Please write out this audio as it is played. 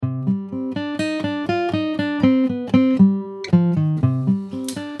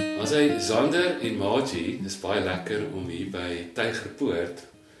Zander en Maartje, dis baie lekker om hier by Tygerpoort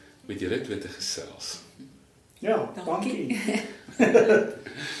met julle twee te gesels. Ja, dankie.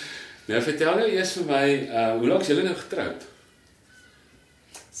 Nou, vertel nou eers vir my, hoe lank is julle nou getroud?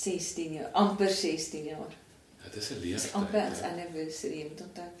 16 jaar, amper 16 jaar. Dit is 'n leeftyd. Dis amper ons anniversary, moet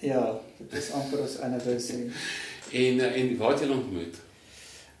onthou. Ja, dit is amper ons anniversary. En waar het julle ontmoet?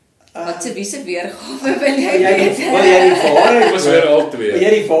 Wat se wie se weergawe wil jy Wil weet? jy die waarheid? Was weer al twee. Wil jy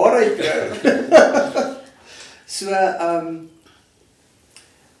die waarheid kry? So,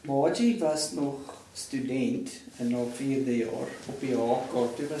 Maartje was nog student in haar 4de jaar op die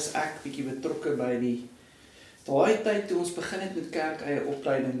HK. Toe was ek bietjie betrokke by daai tyd toe ons begin het met kerkeie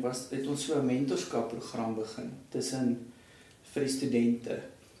opleiding, het ons so 'n mentorskapprogram begin tussen vir die studente.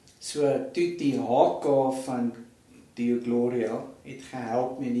 So toe die HK van Dio Gloria het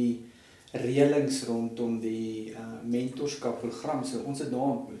gehelp met die reëlings rondom die mentorskapprogram. So ons het daar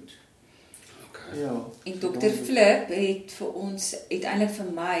ontmoet. Okay. Ja. En Dr. Flip het vir ons uiteindelik vir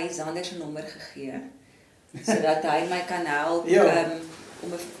my Zander se nommer gegee sodat hy my kan help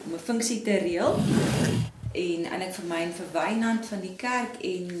om 'n funksie te reël. En eintlik vir my en vir Wynand van die kerk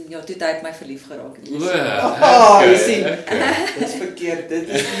en ja, toe het hy op my verlief geraak. Jy sien, dit is verkeerd, dit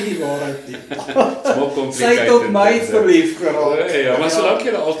is nie die waarheid nie. Sy het op my verlief geraak. Ja, maar solank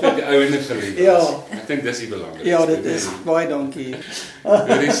jy altyd die ouene verlief is. Ja. Ek dink dis die belangrikste. Ja, dit is, baie dankie.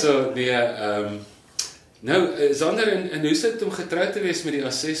 Dit is so, nou, Zander, en hoe is dit om getroud te wees met die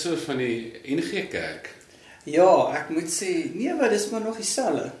assessor van die NG Kerk? Ja, ek moet sê, nee, maar dis maar nog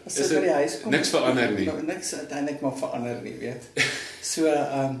dieselfde. As ek by die huis kom, niks verander nie. Niks uiteindelik maar verander nie, weet. So,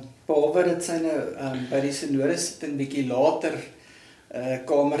 behalwe dat sy nou by die sinode sit en bietjie later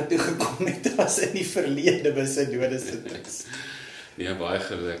kamer toe gekom het as in die verlede by sinode sittings. Nee, baie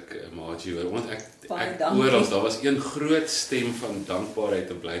geluk, Maartje, hoor. Want ek dankie. oral, daar was een groot stem van dankbaarheid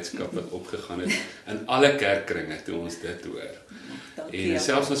en blydskap wat opgegaan het in alle kerkkringe toe ons dit hoor. En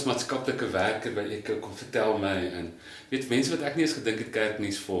selfs ons maatskaplike werker by ek kom vertel my en weet mense wat ek nie eens gedink het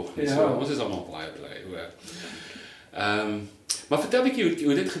kerknuus volg nie. So ons is almal baie bly, hoor. Maar vertel 'n bietjie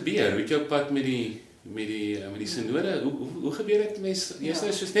hoe dit gebeur. Hoe het jou pad met die sinode? Hoe gebeur dit mense? Jy's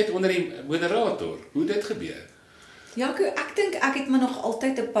nou soos net onder die moderator. Hoe dit gebeur? Ja, ek dink ek het maar nog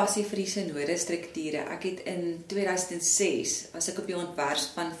altyd 'n passie vir die sinode strukture. Ek het in 2006 was ek op die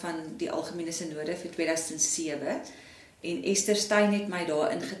ontwerpspan van die algemene sinode vir 2007 en Esther Stein het my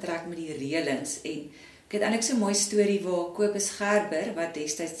daar ingetrek met die reëlings en ek het eintlik so 'n mooi storie waar Kobus Gerber wat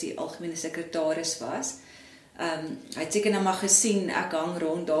destyds die algemene sekretaris was. Hy het seker nou maar gesien ek hang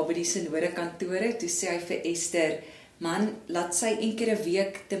rond daar by die sinode kantore, toe sê hy vir Esther, man, laat sy een keer 'n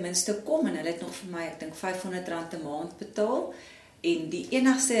week ten minste kom en hulle het nog vir my, ek dink R500 'n maand betaal en die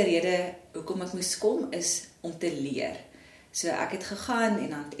enigste rede hoekom ek moes kom is om te leer. So ek het gegaan en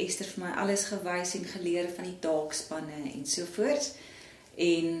dan het Esther vir my alles gewys en geleer van die taakspanne en so voort.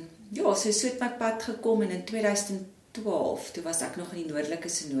 En ja, so het my pad gekom en in 2012, toe was ek nog in die noordelike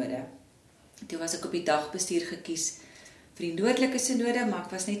sinode. Toe was ek op die dagbestuur gekies vir die noordelike sinode, maar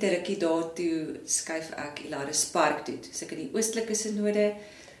ek was net 'n rukkie daar toe skuif ek Ilaris Park toe. So ek in die oostelike sinode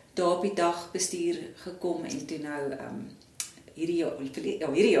daar op die dagbestuur gekom en toe nou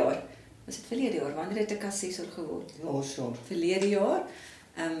hierdie jaar was dit verlede jaar, wanneer het ek assessor geword? Awesome. Verlede jaar,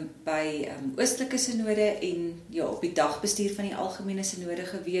 by oostelike sinode en ja, op die dagbestuur van die algemene sinode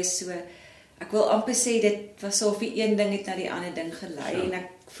gewees, so ek wil amper sê, dit was so of die een ding het na die ander ding gelei, en ek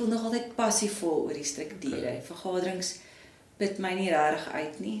voel nog altyd passievol oor die strukture. Vergaderings bid my nie regtig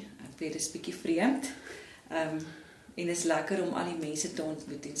uit nie, ek weet, dit is bietjie vreemd, en is lekker om al die mense te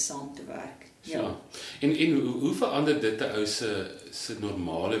ontmoet en saam te werk. Ja. En hoe verander dit 'n ou se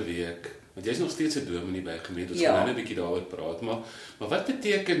normale week? Want jy's nog steeds 'n dominee by gemeente, ons gaan nou 'n bietjie daaroor praat, maar wat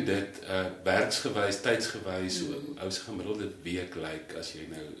beteken dit werksgewys, tydsgewys, hoe ou se gemiddelde week lyk as jy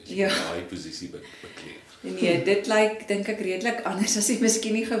daai posisie bekleed? Nee, dit lyk dink ek redelik anders as jy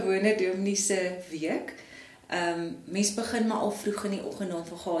miskien nie gewone dominee se week. Mens begin maar al vroeg in die oggend om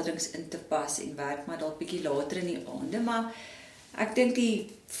vergaderings in te pas en werk maar dalk bietjie later in die aande, maar ek dink die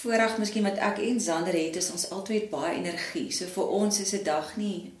voorreg miskien wat ek en Zander het, is ons altyd baie energie. So vir ons is 'n dag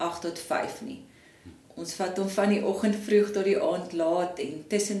nie 8 tot 5 nie. Ons vat hom van die oggend vroeg tot die aand laat en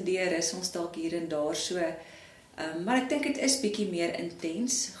tussendeur is ons dalk hier en daar so. Maar ek dink dit is bietjie meer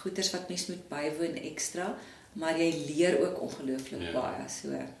intens, goeters wat mens moet bywoon ekstra, maar jy leer ook ongelooflik baie, so.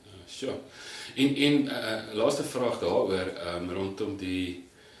 Sure. En laaste vraag daaroor rondom die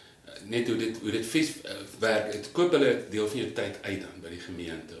net hoe dit fees werk. Het koop hulle deel van jou tyd uit dan by die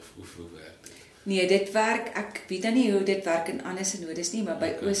gemeente of hoe werk dit? Nee, dit werk, ek weet nou nie hoe dit werk in ander synodes nie, maar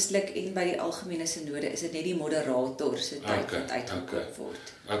by Oostlik en by die algemene synode is dit net die moderator se tyd wat uitgekoop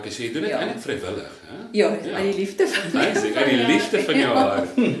word. Okay, so jy doen dit eintlik vrywillig, hè? Ja, uit die liefde van uit die liefde van jou hart.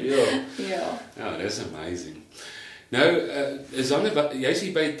 Ja, that's amazing. Nou, Zander, jy's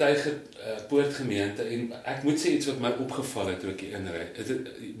hier by Tyger Poortgemeente en ek moet sê iets wat my opgeval het toe ek hier inry.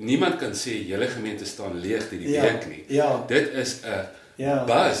 Niemand kan sê julle gemeente staan leeg die week nie. Ja. Dit is 'n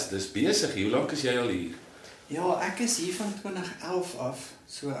bus, dis besig. Hoe lank is jy al hier? Ja, ek is hier van 2011 af.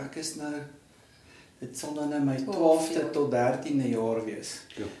 So ek is nou dit sal dan nou my 12de tot 13de jaar wees.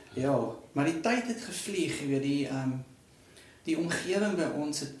 Ja, maar die tyd het gevlieg, jy weet die omgewing by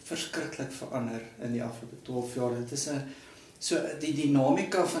ons het verskriklik verander in die afgelope 12 jaar. Dit is so die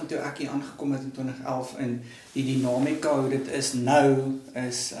dinamika van toe ek hier aangekom het in 2011 en die dinamika hoe dit is nou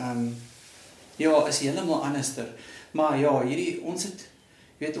is is heeltemal anderster. Maar ja,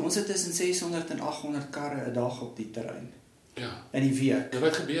 ons het tussen 600 en 800 karre 'n dag op die terrein. Ja. In die week.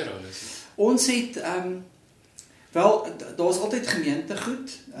 Wat gebeur alles? Ons het wel daar's altyd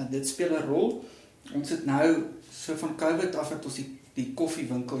gemeentegoed, dit speel 'n rol. Ons het nou so van COVID af het ons die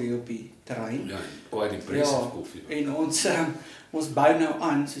koffiewinkel hier op die terrein. Ja, quite impressive koffie. En ons bou nou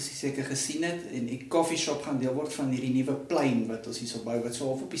aan, soos jy seker gesien het, en die coffee shop gaan deel word van hierdie nuwe plein wat ons hierso bou, wat so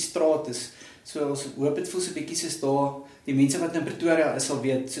half op die straat is. So ons hoop dit voel so 'n bietjie soos daar, die mense wat in Pretoria is sal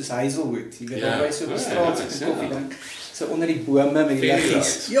weet, soos Hazelwood, jy weet, daar by so op die straat so koffie drink, so onder die bome met die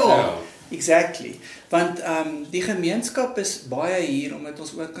liggies. Ja, exactly. Want die gemeenskap is baie hier, omdat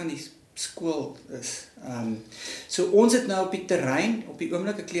ons ook aan die skool is. So ons het nou op die terrein, op die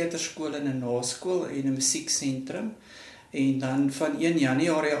oomblik 'n kleuterskool en 'n naskool en 'n musieksentrum, en dan van 1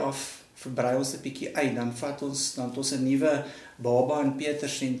 Januarie af verbrei ons 'n bietjie uit, dan het ons 'n nuwe baba en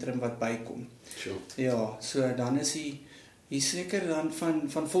Petersentrum wat bykom. Sure. Ja, so dan is hier seker dan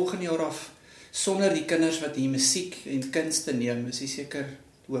van volgende jaar af, sonder die kinders wat hier musiek en kunste neem, is hier seker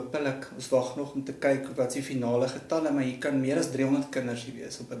hopelik, ons wag nog om te kyk wat die finale getalle, maar hier kan meer as 300 kinders hier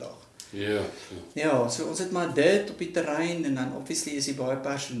wees op 'n dag. Ja, so ons het maar dit op die terrein, en dan obviously is hier baie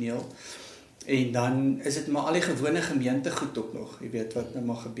personeel, en dan is dit maar al die gewone gemeentegoed ook nog, jy weet wat nou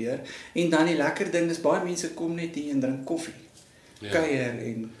maar gebeur, en dan die lekker ding is, baie mense kom net hier en drink koffie, kuier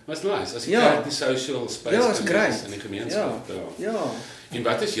en... Wat nice, as jy kyk die social space in die gemeenskap. Ja. En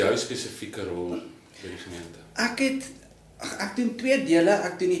wat is jou spesifieke rol by die gemeente? Ek doen 2 dele,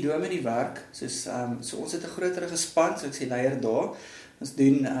 ek doen die dome en die werk, so ons het 'n groter span, so ek sê leier daar, ons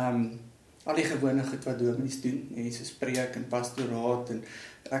doen al die gewone goed wat dominees doen, soos preek en pastoraat, en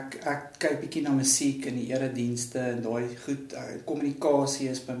ek kyk bietjie na musiek en die eredienste, en daai goed, kommunikasie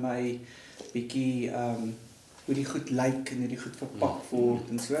is by my, bietjie hoe die goed lyk, en hoe die goed verpak word,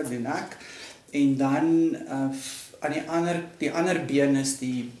 en so doen ek, en dan aan die ander been is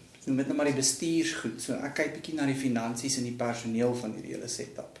noem dit nou maar die bestuursgoed, so ek kyk bietjie na die finansies en die personeel van die hele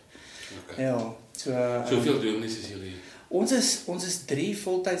setup. Ja, Soveel dominees is julle? Ons is 3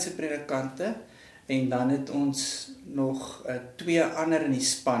 voltydse predikante, en dan het ons nog 2 ander in die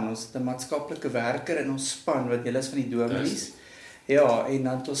span. Ons het 'n maatskaplike werker in ons span, wat julle is van die dominees. Ja, en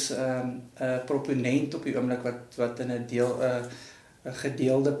dan het ons 'n proponent op die oomblik wat in 'n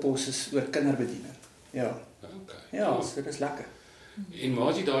gedeelde pos is oor kinderbediening. Ja. Ja, so dit is lekker. En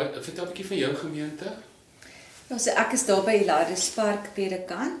Maartje, vertel 'n bietjie van jou gemeente. Ja, so ek is daar by Laderspark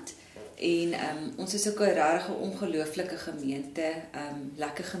predikant, en ons is ook 'n regtig ongelooflike gemeente,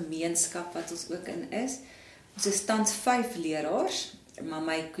 lekker gemeenskap wat ons ook in is. Ons is tans 5 leraars, maar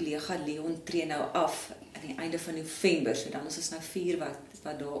my kollega Leon tree nou af aan die einde van November, so dan is ons nou 4 wat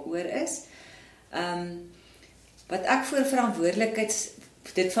daaroor is. Wat ek voor verantwoordelikheids,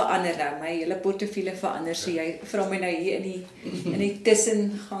 dit verander nou, my hele portefeulje verander, so jy vra my nou hier in die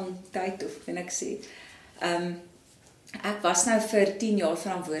tussengang tyd, of kan ek sê. Ek was nou vir 10 jaar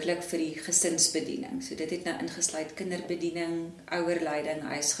verantwoordelik vir die gesinsbediening, so dit het nou ingesluit kinderbediening, ouerleiding,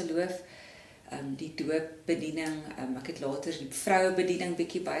 huisgeloof, die doopbediening, ek het later die vrouebediening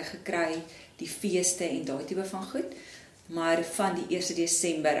bietjie bygekry, die feeste en daai tipe van goed, maar van die 1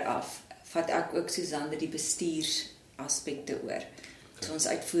 Desember af, vat ek ook so Zander die bestuursaspekte oor. So ons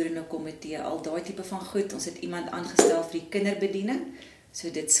uitvoerende komitee, al daai tipe van goed, ons het iemand aangestel vir die kinderbediening, so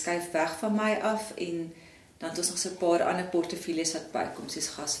dit skuif weg van my af, en dan het ons nog so 'n paar ander portefeuilles wat bykom, soos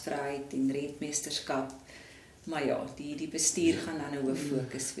gasvryheid en rentmeesterskap, maar ja, die bestuur gaan dan 'n hoof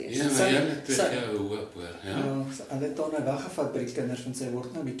fokus wees. Ja, maar jy het jou hoop hoor, ja. Hulle het haar nou weggevat by die kinders, want sy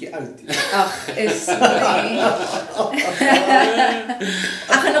word nou 'n bietjie oud. Ag, is nie.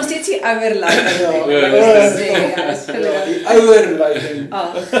 Ek gaan nog steeds die ouerleiding. Die ouerleiding.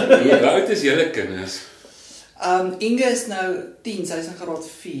 Hoe oud is julle kinders? Inge is nou 10, sy is in graad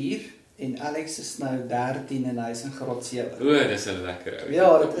 4, en Alex is nou 13 en hy is in graad 7. O, dis 'n lekker ou.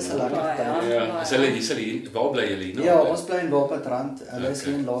 Ja, dit is 'n lekker tyd. Ja, is hulle waar bly julle nou? Ja, ons bly in Wapatrand. Hulle is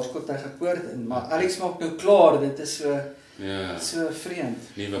hier in Laerskool Tygerpoort en maar Alex maak nou klaar, dit is so vreemd.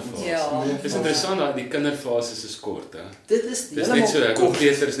 Nuwe fase. Ja. Dit is interessant dat die kinderfase is kort, hè. Dit is net so, ek wil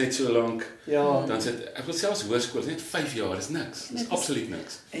kleuter is net so lank. Ja. Dan sit ek wil selfs hoërskool, net 5 jaar is niks. Dis absoluut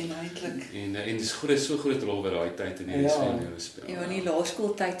niks. En eintlik En dis so groot rol wat daai tyd in hierdie lewe speel. Ja, die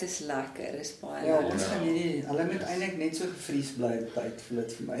laerskooltyd is lekker, is baie ja, lekker. ons gaan hierdie, hulle moet eintlik net so gevries bly op tyd, voel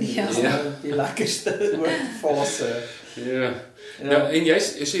dit vir my. Ja. Dis die lekkerste fase. Ja. Nou, en jy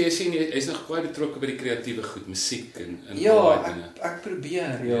sien jy's nog baie betrokke by die kreatiewe goed, musiek en ja, ek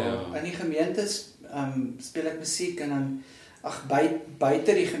probeer, In die gemeente speel ek musiek en dan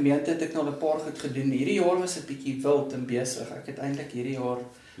buite die gemeente het ek nog 'n paar goed gedoen. Hierdie jaar was 'n bietjie wild en besig. Ek het eintlik hierdie jaar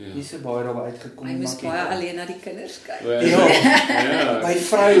nie so baie daarby uitgekom nie. Hy moes baie alleen na die kinders kyk. Ja. My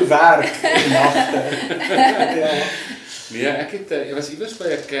vrou werk in nagte. Ja. Nee, ek was iewers by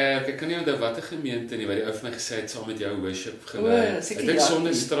 'n kerk. Ek kan nie onthou watter gemeente nie, waar die ou vir my gesê het saam met jou worship gelei. Ek dink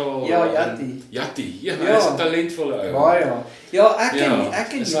Sonnestraal. Ja, Jatti. Jatti. Ja, hy is 'n talentvolle ou. Baie. Ja, ek en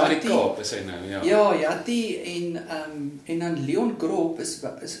Jatti. Is die Kaap is hy nou, ja. Ja, Jatti en dan Leon Groep is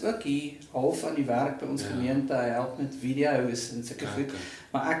ook hier half aan die werk by ons gemeente. Hy help met video's en sulke goed.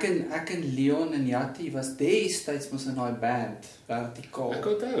 Maar ek en Leon en Jatti was destyds mos in daai band, Vertikaal. Ek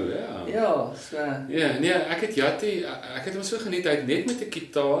onthou, ja. Ja, so. Ja, nee, ek het Jatti, ek het hom so geniet, hy het net met 'n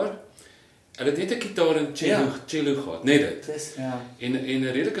gitaar. Hulle het net 'n gitaar en cello gehad, net dit. Dis ja. En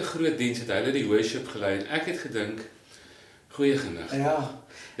 'n redelike groot diens het hulle die worship gelei en ek het gedink goeie genig. Ja.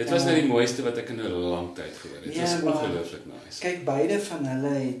 Dit was nou die mooiste wat ek in 'n lang tyd gehoor het. Dit was ongelooflik nice. Kyk, beide van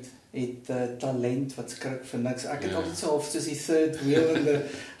hulle het talent wat skrik vir niks. Ek het altyd so half soos die third wheel in die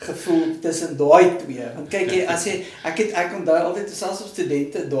gevoel tussen daai twee. Want kyk jy, ek onthou altyd selfs op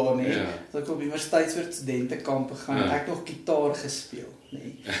studente daar nie. As ek op universiteitswoord studentekampe gaan, ek nog gitaar gespeel,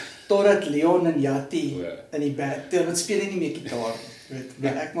 nee. Totdat Leon en Jatti in die band, dan speel hy nie meer gitaar.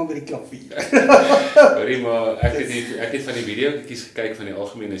 Ek maar by die klavier. Hoorie maar, ek het van die videoetjies gekyk van die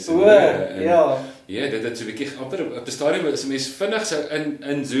algemene sinode. Ja, dit het so 'n bietjie amper op 'n stadium as 'n mens vinnig sou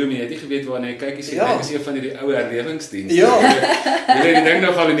in zoom, jy het nie geweet waar jy kyk, jy sê ek is een van hierdie ou herlewingsdienste. Ja. Jy het die ding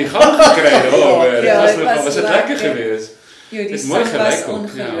nogal in die gang gekry, was dit lekker geweest. Ja, die sang was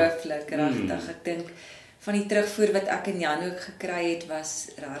ongelooflik, regtig. Ek dink van die terugvoer wat ek en Jan ook gekry het, was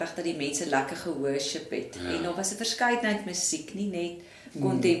regtig dat die mense lekker geworship het. En daar was 'n verskeidenheid musiek, nie net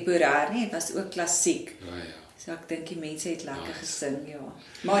kontemporêr nie, dit was ook klassiek. So ek dink die mense het lekker gesing,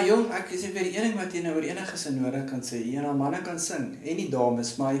 Maar jong, ek is weer die ening wat jy nou oor enige sinode kan sê, en manne kan sing, en die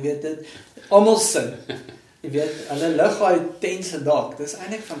dames, maar jy weet dit, almal sing. Jy weet, hulle lig daai tense dak, dis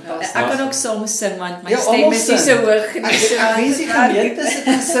eintlik fantasties. Ek kan ook saam sing, want my stem is nie so hoog nie. Ek wens die gemeente sit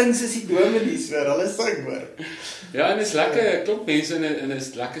en sing soos die dominees hoor, hulle sing hoor. Ja, en is lekker, klop mense en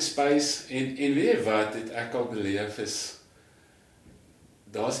is lekker space, en weet jy wat, het ek al beleef is,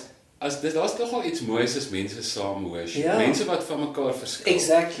 daar's nogal iets moois as mense saam worship. Mense wat van mekaar verskil.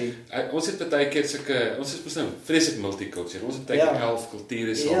 Exactly. Ons het baie keer ons is nou vreeslik multicultural. Ons het baie keer 11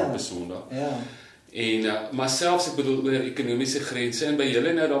 kulture saam op 'n Sondag. En maar selfs ek bedoel oor ekonomiese grense en by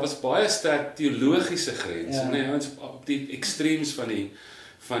julle nou daar was baie sterk teologiese grense, nee, ons op die extremes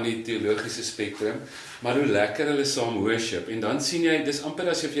van die teologiese spektrum, maar hoe lekker hulle saam worship en dan sien jy dis amper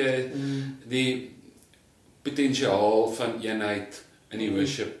asof jy die potensiaal van eenheid in die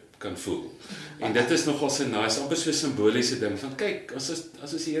worship kan voel. En dit is nogal so nice, amper so 'n simboliese ding van kyk, as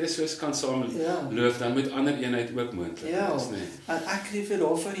ons die Here soos kan saam loof, dan moet ander eenheid ook moontlik wees, nee. En ek sê vir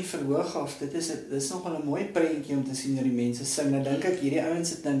daarvan die verhoog af, dit is nogal 'n mooi prentjie om te sien hoe die mense sing. Nou dink ek hierdie ouens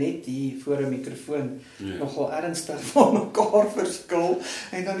sit nou net hier voor 'n mikrofoon nogal ernstig van mekaar verskil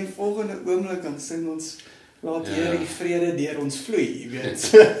en dan die volgende oomblik dan sing ons laat Here die vrede deur ons vloei, jy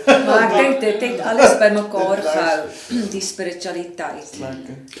weet. Maar ek dink dit het alles bymekaar gehou, die spiritualiteit.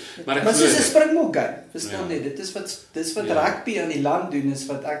 Maar soos 'n springbok game, verstaan jy, dit is wat rugby aan die land doen, is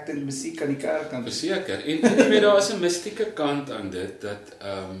wat ek dink musiek aan die kerk kan doen. Verseker, en jy weet daar is 'n mystieke kant aan dit, dat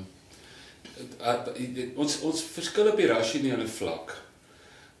ons verskil op die rasionele vlak,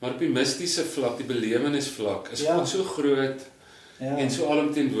 maar op die mystiese vlak, die belewenisvlak, is God so groot en so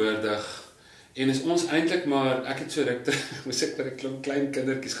alomteenwoordig. En is ons eintlik maar, ek het so ruk moes ek vir 'n klomp klein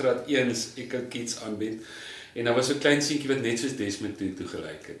kindertjies graad 1s ek het kids aanbied. En daar was so 'n klein seentjie wat net soos Desmond toe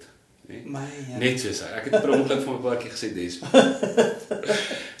gelyk het, nee? Net soos hy. Ek het per ongeluk van 'n paar keer gesê Desmond.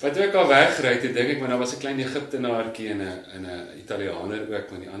 Wat toe ek al weggery het, dink ek maar daar was 'n klein Egiptenaartjie en 'n Italiaaner ook,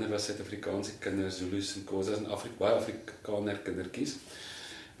 maar die ander was Suid-Afrikaanse kinders, Zulus en Xhosas en baie Afrikaner kindertjies.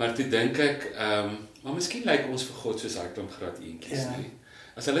 Maar toe dink ek, maar miskien lyk ons vir God soos hy klomp graad 1tjies, nee?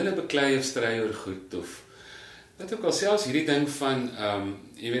 as hulle nou beklei of stry oor goed of wat ook al selfs hierdie ding van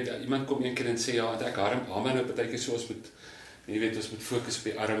jy weet iemand kom een keer en sê ja, ek hamer nou partykeer so ons moet jy weet ons moet fokus op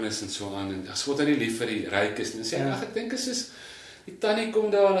die armes en so aan en as God nie lief vir die rykes en sê ek dink is soos die tannie kom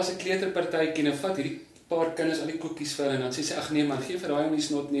daar as 'n kleuterpartytjie en vat hierdie paar kinders al die koekies vir en dan sê sy ag nee man gee vir daai mens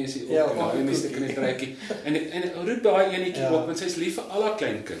snot nie as hy op daai mens te kry trekkie en roep daai enetjie op want sy's lief vir al haar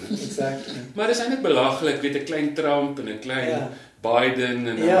klein kinders. Exactly. Maar dis eintlik belaglik weet 'n klein Trump en 'n klein Biden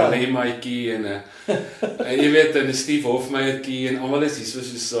en 'n Malemaatjie en 'n jy weet 'n Steve Hofmeyertjie en almal is hier so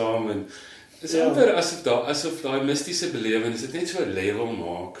saam en is amper asof daai mistiese belewenis dit net so 'n level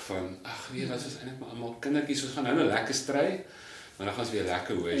maak van ag weet wat is eintlik maar almal kindertjies ons gaan nou lekker stry maar dan gaan ons weer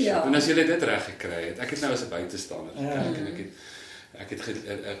lekker worship en as jy dit reg gekry het ek het nou as 'n buitestander gekyk en ek het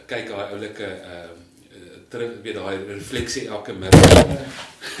kyk daai oulike terug weer daai refleksie elke middag.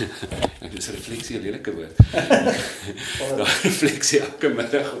 Ek dis refleksie 'n lelike woord. Daai refleksie elke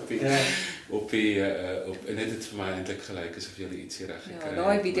middag op en dit het vir my eintlik gelyk asof jy iets hier reg gekry het. Ja,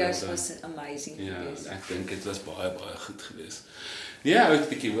 daai video's was amazing geweest. Ja, ek dink dit was baie goed geweest. Ja, ek het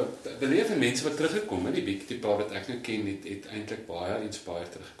 'n bietjie hoop. Beleef en mense wat teruggekom het, die bietjie paar wat ek nou ken het eintlik baie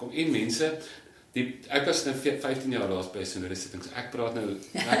inspired teruggekom. En mense ek was nou 15 jaar laas by Zander sittings. Ek praat nou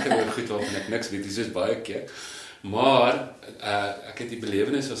lekker oor goed waarvan ek niks weet, dis soos baie keer. Maar ek het die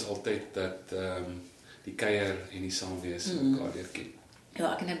belewenis was altyd dat die kuier en die saamwees mekaar leer ken.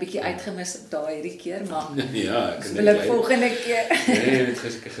 Ja, ek het 'n bietjie uitgemis op daai hierdie keer, maar ja, ek wil ek volgende keer. Nee, dit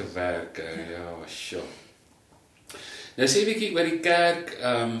het seker gewerk. Ja, sjoe. Nou sê 'n bietjie oor die kerk,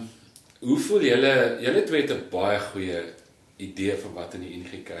 hoe voel julle twee het 'n baie goeie idee van wat in die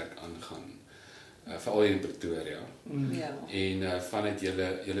NG Kerk aangaan. Veral in Pretoria. Ja. En vanuit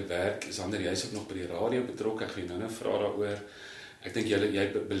julle werk, Zander, jy's ook nog by die radio betrokke. Ek gaan nou vra daaroor. Ek dink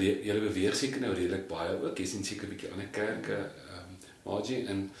julle beweeg seker nou redelik baie ook. Jy sien seker 'n bietjie ander kerke, Maartje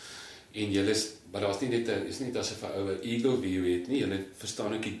en julle maar daar's nie net is nie asof 'n ou eagle view het nie. Julle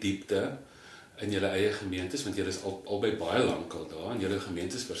verstaan ook die diepte in julle eie gemeentes want julle is albei baie lank al daar en julle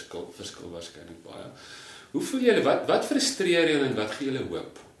gemeentes verskil waarskynlik baie. Hoe voel julle wat frustreer julle en wat gee julle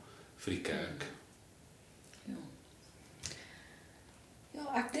hoop vir die kerk?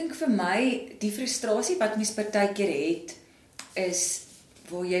 Ek dink vir my, die frustrasie wat mens partykeer het, is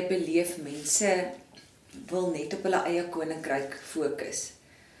waar jy beleef mense wil net op hulle eie koninkryk fokus.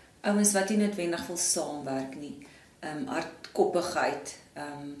 Ouens wat nie noodwendig wil saamwerk nie. Hardkoppigheid,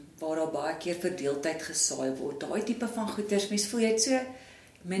 waar daar baie keer verdeeldheid gesaai word. Daai tipe van goeders, mens voel jy het so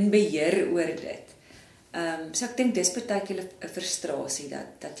min beheer oor dit. So ek dink dis partykeer 'n frustrasie,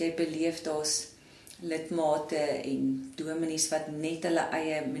 dat jy beleef daar's lidmate en dominees wat net hulle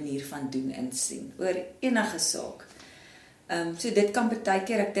eie manier van doen insien oor enige saak. So dit kan baie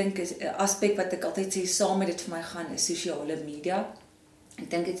keer, ek dink is 'n aspek wat ek altyd sê saam met dit vir my gaan is sosiale media. Ek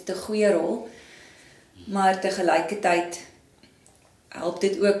dink dit het 'n goeie rol, maar tegelykertyd help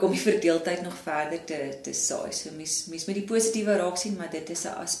dit ook om die verdeeldheid nog verder te saai. So mens met die positiewe raak sien, maar dit is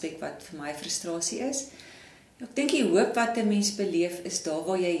 'n aspek wat vir my frustrasie is. Ek dink die hoop wat 'n mens beleef is daar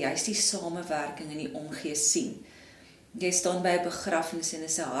waar jy juist die samewerking en die omgee sien. Jy staan by 'n begrafnis en dit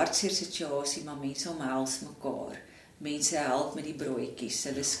is 'n hartseer situasie, maar mense omhels mekaar. Mense help met die broodjies,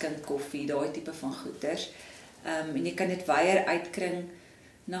 hulle skink koffie, daai tipe van goeders. En jy kan dit weier uitkring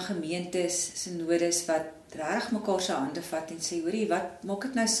na gemeentes, synodes wat reg mekaar se hande vat en sê, hoorie, wat maak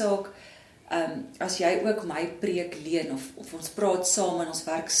dit nou saak as jy ook my preek leen of ons praat saam en ons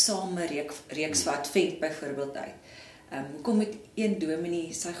werk saam 'n reeks wat Advent byvoorbeeld uit. Hoekom moet een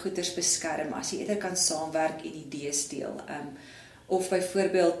dominee sy goeders beskerm as jy eerder kan saamwerk en idees deel? Of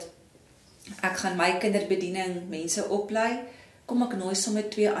byvoorbeeld ek gaan my kinderbediening mense oplei, kom ek nooi sommer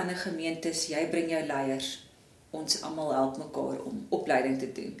 2 ander gemeentes, jy bring jou leiers, ons almal help mekaar om opleiding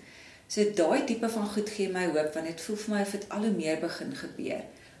te doen. So daai tipe van goed gee my hoop, want dit voel vir my of dit al hoe meer begin gebeur,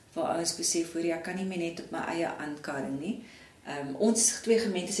 waar ouens besef, hoor, ek kan nie meer net op my eie aankarring nie. Ons 2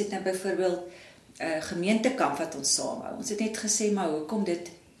 gemeentes het nou byvoorbeeld gemeentekamp wat ons saamhou. Ons het net gesê, maar hoekom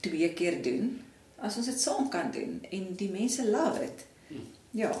dit 2 keer doen, as ons dit saam kan doen, en die mense love it.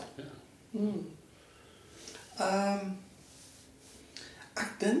 Ja.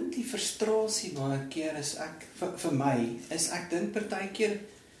 Ek dink die frustrasie baie keer is vir my, ek dink partykeer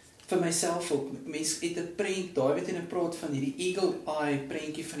vir myself ook, mens het 'n prent, daai weet jy nou praat van hierdie eagle eye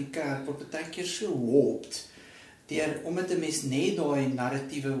prentjie van die kerk, word partykeer so warped, omdat 'n mens net daai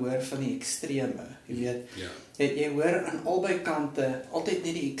narratiewe hoor van die ekstreme, jy weet, jy hoor aan albei kante, altyd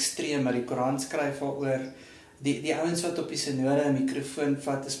net die ekstreme, die Koran skryf daaroor, die ouens wat op die synode 'n mikrofoon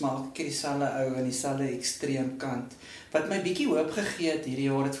vat, is maar elke keer dieselfde ou aan dieselfde ekstreem kant, wat my bietjie hoop gegee het hierdie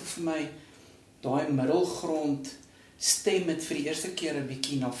jaar, het vir my, daai middelgrond, stem het vir die eerste keer 'n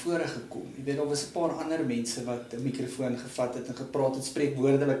bietjie na vore gekom. Jy weet, daar was 'n paar ander mense wat 'n mikrofoon gevat het en gepraat het, spreek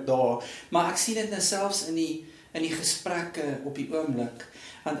woordelik daar, maar ek sien dit nou selfs in die gesprekke op die oomblik,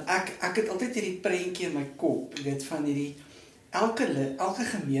 want ek het altyd hierdie prentjie in my kop, jy weet, van hierdie, elke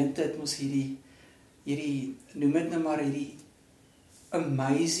gemeente het mos hierdie, noem dit nou maar hierdie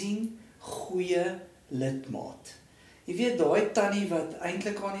amazing, goeie lidmaat. Jy weet, daai tannie wat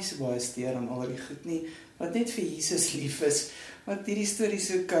eintlik aan nie so baie steur aan al die goed nie, wat net vir Jesus lief is, wat hierdie storie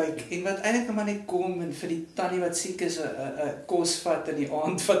so kyk, en wat eintlik maar net kom, en vir die tannie wat siek is, 'n kos vat in die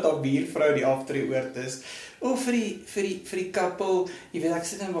aand, wat haar buurvrou die aftreeoord is, of vir die kappel, jy weet, ek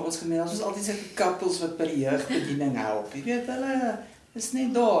sê nou by ons gemeente, ons is altyd sulke kappels wat by die jeugbediening help, jy weet, hulle is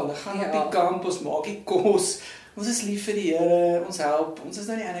net daar, hulle gaan op die kamp, ons maak die kos, ons is lief vir die Here, ons help, ons is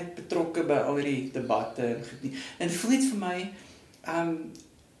nou nie eintlik betrokke by al die debatte en goed nie. En voel dit vir my,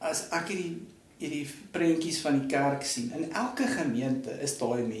 as ek hierdie prentjies van die kerk sien, in elke gemeente is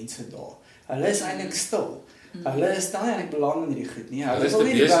daai mense daar. Hulle is eintlik stil. Hulle stel nie eintlik belang in hierdie goed nie. Hulle wil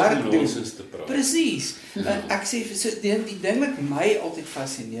nie die werk doen. Presies. Ek sê, so die ding wat my altyd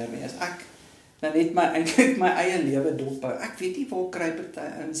fascineer nie, is ek nou net my eie lewe dophou. Ek weet nie waar kry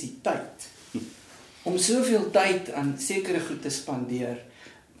party ons die tyd om soveel tyd aan sekere goed te spandeer,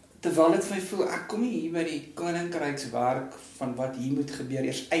 terwyl dit vir my voel, ek kom nie hier by die koninkrykswerk van wat hier moet gebeur,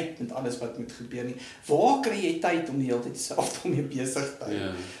 eers uit met alles wat moet gebeur nie. Waar kry jy tyd om die hele tyd self om mee besig te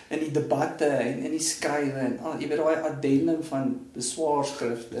hou? In die debatte en in die skrywe en jy weet daai addendum van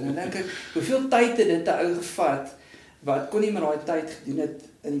beswaarskrifte. En dan dink ek, hoeveel tyd het dit 'n ou gevat wat kon nie met daai tyd gedoen het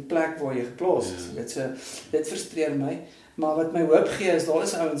in die plek waar jy geplaas is. Weet so, dit frustreer my. Maar wat my hoop gee is, daar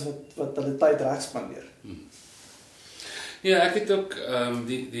is ouens wat hulle tyd reg spandeer. Ja, ek het ook,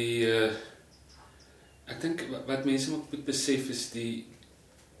 ek dink, wat mense moet besef is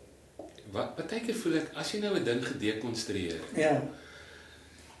partykeer voel ek, as jy nou 'n ding gedekonstrueer,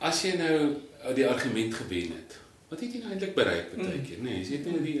 as jy nou die argument gewen het, wat het jy nou eintlik bereik partykeer, nee, jy het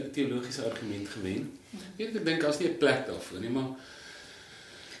nou die teologiese argument gewen, ek dink, as nie 'n plek daarvoor nie, maar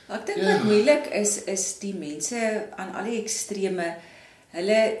ek dink wat moeilik is die mense aan al die extreme,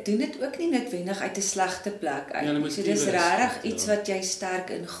 hulle doen dit ook nie noodwendig uit 'n slegte plek uit. So dis regtig iets wat jy sterk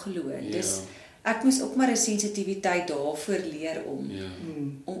in glo. Dis ek moes ook maar 'n sensitiwiteit daarvoor leer om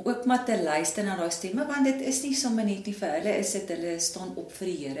ook maar te luister na daai stemme, want dit is nie sommer net nie vir hulle, is dit hulle staan op vir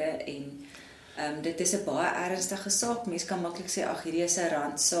die Here en dit is 'n baie ernstige saak. Mense kan maklik sê ag, hierdie is 'n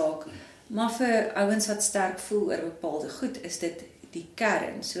randsaak, maar vir ouens wat sterk voel oor bepaalde goed, is dit die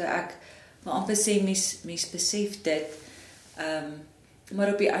kern. So ek wil amper sê mens besef dit,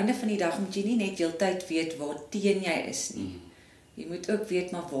 maar op die einde van die dag moet jy nie net heeltyd weet waar teen jy is nie. Jy moet ook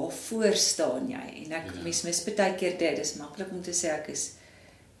weet maar waarvoor staan jy. En mens mis baie keer dit. Dis maklik om te sê ek is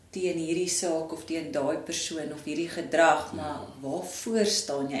teen hierdie saak of teen daai persoon of hierdie gedrag, maar waarvoor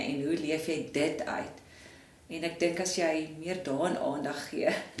staan jy en hoe leef jy dit uit? En ek dink as jy meer daaraan aandag gee.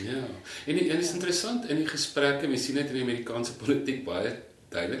 Ja, en dit is interessant in die gesprekke, mens sien dit in die Amerikaanse politiek baie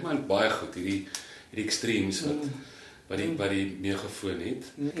duidelik, maar baie goed, hierdie extremes wat die megafoon het.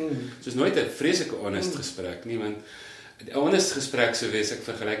 So is nooit 'n vreeslike honest gesprek nie, want 'n honest gesprek sou wees, ek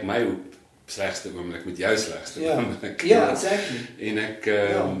vergelyk my slegste oomblik met jou slegste oomblik. Ja, exactly. En ek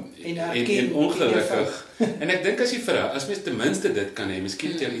en ongelukkig. En ek dink as mens ten minste dit kan hê,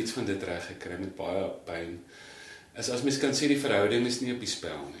 miskien het jy iets van dit reg gekry met baie pyn. As mens kan sê die verhouding is nie op die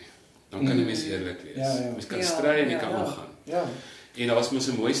spel nie, dan kan 'n mens eerlik wees. Mens kan stry en jy kan omgaan. En daar was mos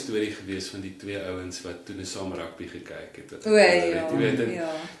 'n mooi storie gewees van die twee ouens wat toe saam rugby gekyk het.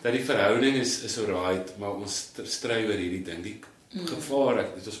 Dat die verhouding is alright, maar ons stry oor hierdie ding. Die gevaar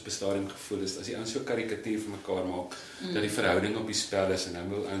het ons op 'n stadium gevoel is as die ouens so karikatuur vir mekaar maak dat die verhouding op die spel is en dan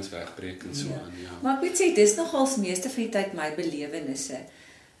wil ouens wegbreek en so aan. Maar ek moet sê dis nogals meeste van die tyd my belewennisse.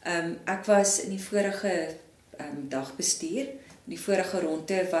 Ek was in die vorige dagbestuur. In die vorige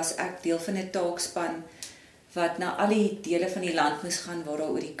ronde was ek deel van 'n taakspan wat na al die dele van die land moes gaan waar daar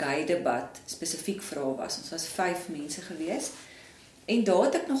oor die gay debat spesifiek vra was. Ons was 5 mense gewees. En daar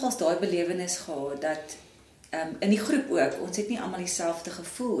het ek nogals daai belewenis gehad dat in die groep ook, ons het nie almal dieselfde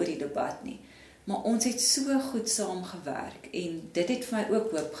gevoel oor die debat nie, maar ons het so goed saamgewerk en dit het vir my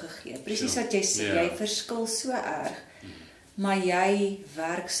ook hoop gegee. Presies wat jy sê, jy verskil so erg, maar jy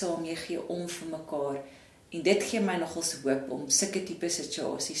werk saam, jy gee om vir mekaar. En dit gee my nogals hoop om sulke tipe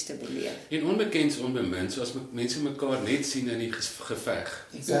situasies te beleef. En onbekend onbemind, so as mense mekaar net sien in die geveg.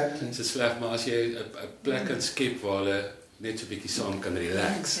 Exactly. Dit is sleg, maar as jy 'n plek kan skep waar hulle net so 'n bietjie saam kan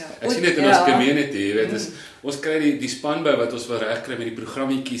relax. Ek sien dit in ons community, jy weet, ons kry die spanbou wat ons wil regkry met die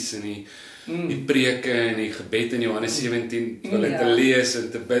programmetjies en die preke en die gebed in Johannes 17, wil te lees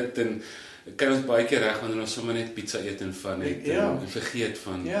en te bid en kry ons baie keer reg wanneer ons sommer net pizza eet en van het en vergeet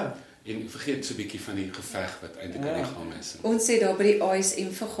van en vergeet so 'n bietjie van die geveg wat eintlik aan die gang is. Ons sê daar by die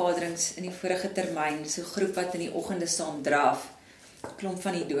ASM vergaderings in die vorige termyn, so 'n groep wat in die oggende saam draf, klomp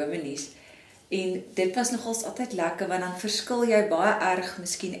van die dominees. En dit was nogals altyd lekker, want dan verskil jy baie erg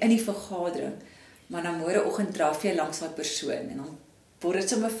miskien in die vergadering, maar dan môreoggend draf jy langs daai persoon en dan word dit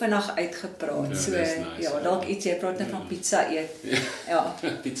sommer vinnig uitgepraat. Ja, so nice, dalk iets jy praat net van pizza eet. Ja.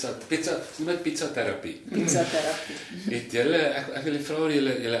 Pizza, met pizza-terapie. Pizza-terapie. Het julle, ek wil vra oor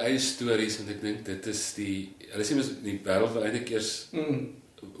julle eie stories, want ek dink dit is hulle sê mos die wêreld wil eintlik eers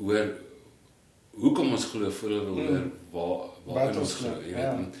hoor hoekom ons glo voordat we hoor waar ons glo, jy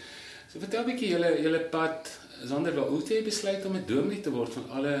weet. So vertel 'n bietjie julle pad, Zander, hoe het jy besluit om 'n dominee te word van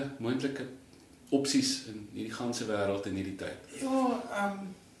alle moontlike opsies in hierdie ganse wêreld in hierdie tyd? Ja,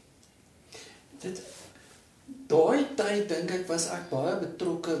 daai tyd dink ek was ek baie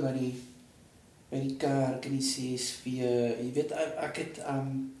betrokke by die kerk en die CSV. Jy weet, ek het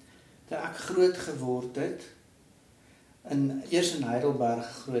toe ek groot geword het, eers in Heidelberg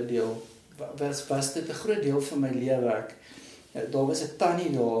groot deel, was dit 'n groot deel van my lewe. Daar was 'n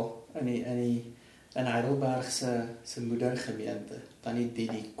tannie daar in Heidelberg se moedergemeente, tannie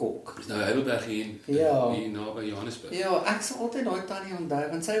Didi Kok. Dis nou Heidelberg hier naby Johannesburg. Ja, ek sal altyd daai tannie onthou,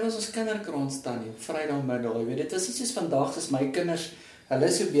 want sy was ons kinderkrans tannie op Vrydagmiddag. Jy weet, dit is nie soos vandag as my kinders, hulle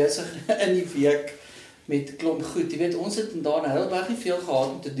is so besig in die week met klomp goed. Jy weet, ons het daar in Heidelberg nie veel gehad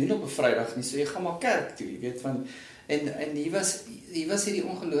om te doen op 'n Vrydag nie, so jy gaan maar kerk toe, jy weet, en hier was hierdie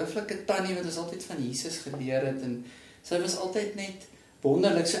ongelooflike tannie wat ons altyd van Jesus geleer het, en sy was altyd net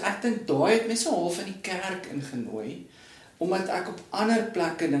wonderlik. So ek dink daai het my so half in die kerk ingenooi, omdat ek op ander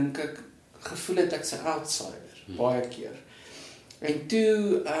plekke dink ek gevoel het ek's 'n outsider, baie keer. En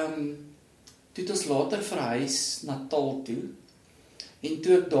toe het ons later verhuis na Natal toe. En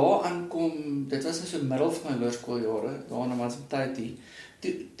toe ek daar aankom, dit was in so middel van my hoërskooljare, daar in Maartje,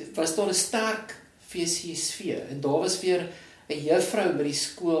 toe was daar 'n sterk VCSV, en daar was weer 'n juffrou by die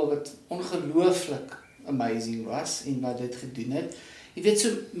skool wat ongelooflik amazing was en wat dit gedoen het. Jy weet, so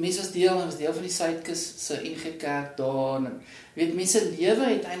mense was deel van die Suidkus se NG Kerk daar, en jy weet, mense lewe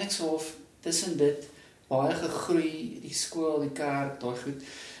uiteindelik so half tussen dit baie gegroei, die skool, die kerk, daai goed.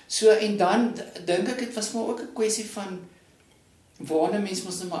 So, en dan dink ek dit was maar ook 'n kwessie van waarna mens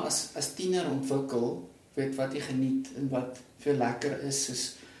mos nou maar as tiener ontwikkel, weet wat jy geniet en wat veel lekker is,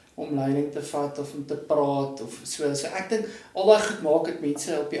 soos om leiding te vat of om te praat of so. So ek dink al daai goed maak dit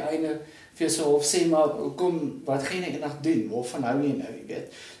mense op die einde vir so half sê maar kom, wat gaan jy eendag doen? Waarvan hou jy nou, jy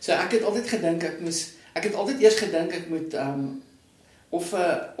weet? So ek het altyd gedink ek het altyd eers gedink ek moet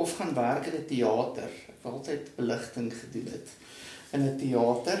of gaan werk in 'n teater. Ek wou altyd beligting gedoen het in 'n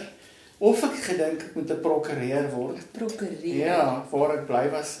teater. Of ek gedink ek moet 'n prokureur word. Prokureur. Ja, waar ek bly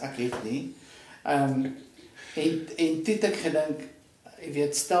was, ek het nie. En toe het ek gedink, jy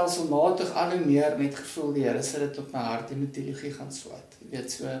weet, stelselmatig al hoe meer met gevoel die Here sit dit op my hart, jy moet teologie gaan swat. Jy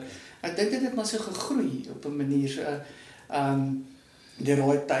weet, so ek dink dit het maar so gegroei op 'n manier, so deur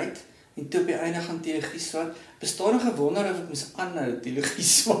daai tyd, en toe op die einde gaan teologie swat. Bestaan nog gewonder of ek moes aanhou teologie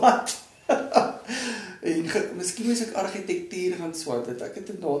swat. En miskien moes ek argitektuur gaan swat het. Ek het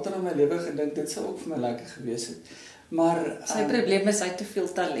in later in my lewe gedink dit sou ook vir my lekker gewees het. Maar sy probleem is hy het te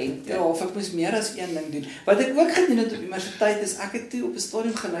veel talent. Ja, of ek moes meer as een ding doen. Wat ek ook gedoen het op universiteit is ek het toe op 'n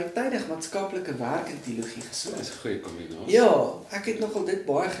stadium gelyktydig maatskaplike werk en teologie geswat. Dis 'n goeie kombinasie. Ja, ek het nogal dit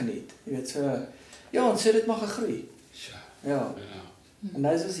baie geniet. Jy weet, so ja, en so dit maar gegroei. Ja. En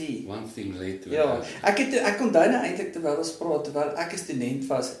nou is hy. One thing led to ja, ek onthou nou eintlik terwyl ons praat, terwyl ek 'n student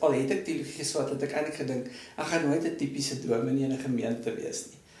was, al het ek teologie geswat, het ek eintlik gedink ek gaan nooit 'n tipiese dominee in 'n gemeente wees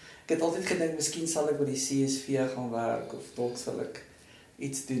nie. Ek het altyd gedink miskien sal ek by die CSV gaan werk of dalk sal ek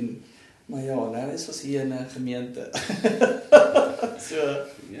iets doen. Maar ja, nou is ons hier in 'n gemeente.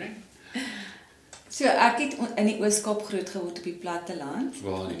 So ek het in die Oos-Kaap groot geword op die platteland.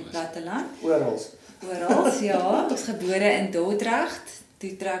 Waar in die platteland? Oral, ja. Ons gebore in Dordrecht.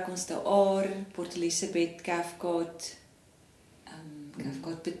 Toe trek ons te Aar, Port Elizabeth, Cathcart,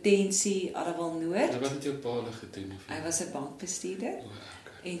 Potensie, Arrewal Noord. Wat het jou pa gedoen? Hy was 'n bankbestuurder.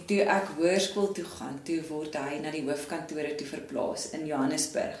 En toe ek hoërskool toe gaan, toe word hy na die hoofkantore toe verplaas in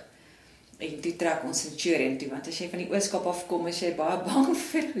Johannesburg. En toe trek ons Centurion toe, want as jy van die Oos-Kaap af kom, is jy baie bang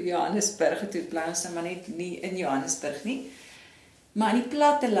vir Johannesburg, toe bly ons maar net nie in Johannesburg nie. Maar in die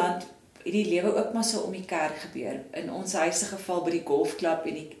platteland het die lewe ook maar so om die kerk gebeur. In ons huise geval by die golfklub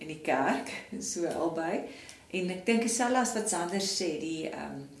en die kerk, so albei. En ek dink dieselfde as wat Zander sê, die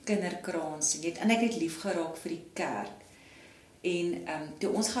kinderkraans, en ek het lief geraak vir die kerk. En toe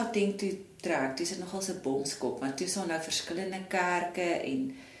ons Gauteng toe trek, toe is dit nogal so 'n bomskop, want toe is daar nou verskillende kerke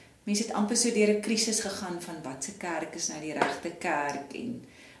en mense het amper so deur 'n krisis gegaan van wat se kerk is nou die regte kerk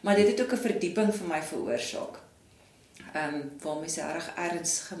maar dit het ook 'n verdieping vir my veroorsaak. Waar mense reg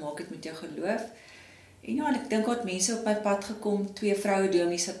erns gemaak het met jou geloof. En ja, ek dink dat mense op my pad gekom, 2 vroue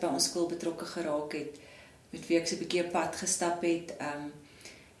dominees wat by ons skool betrokke geraak het, met wie ek so 'n bietjie 'n pad gestap het.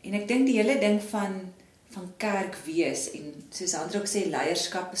 En ek dink die hele ding van kerk wees en soos Zander ook sê,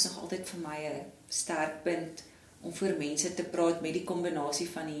 leierskap is nog altyd vir my 'n sterk punt om voor mense te praat met die kombinasie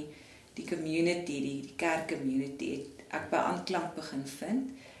van die community, die kerk community, het ek by aanklank begin vind.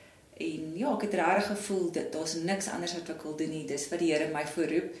 En ja, ek het regtig gevoel dat daar's niks anders wat ek wil doen nie, dis wat die Here my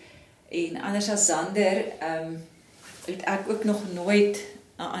voorroep. En anders as Zander, het ek ook nog nooit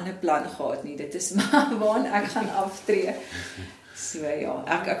 'n ander plan gehad nie. Dit is maar waarna ek gaan aftree. So ja,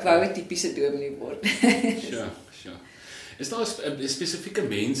 ek wou 'n tipiese dominee word. Sure. Is daar spesifieke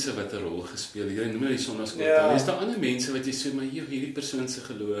mense wat 'n rol gespeel het? Jy noem die sonnaskool. Ja. Is daar ander mense wat jy sê, maar hierdie persoon se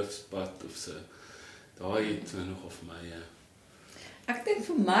geloofspad of se daai het nogal vir my Ek dink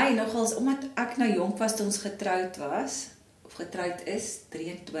vir my nogals, omdat ek nou jonk was toe ons getroud is,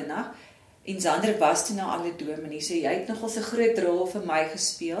 23, en Zander was toe nou al 'n dominee, so jy het nogals 'n groot rol vir my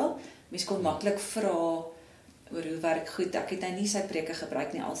gespeel. Mens kon maklik vra oor hoe werk goed. Ek het nou nie sy preke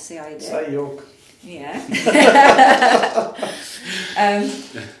gebruik nie, al sê hy dit. Sy jok. Ja.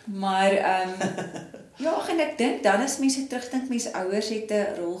 Maar ja, en ek dink dan as mense terugdink, mense ouers het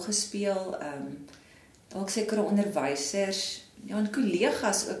 'n rol gespeel, dalk sekere onderwysers, ja, en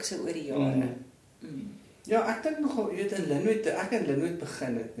kollegas ook so oor die jare. Ja, ek dink nogal, jy weet, ek in Linwood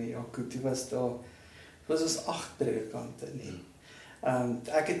begin het, nee, ja, goed, die was daar, was ons 8 predikante, nee.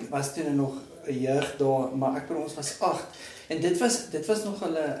 Ek was toen nog 'n jeug daar, maar ek by ons was 8, en dit was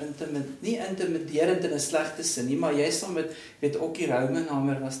nogal nie intimiderend in 'n slegte sin nie, maar jy saam met, weet, Okkie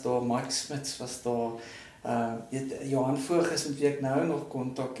Roumenhammer was daar, Mike Smits was daar, Johan Voges met wie ek nou nog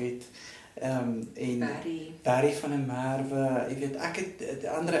kontak het, en Barry van der Merwe, jy weet,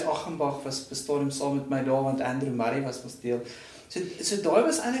 André Achenbach was bestadium saam met my daar, want Andrew Murray was ons deel. So daai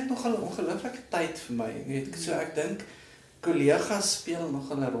was eintlik nogal 'n ongelooflike tyd vir my, jy weet, so ek dink, kollegas speel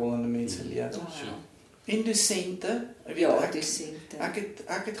nogal 'n rol in 'n mens se lewe. En dosente, jy weet, dosente.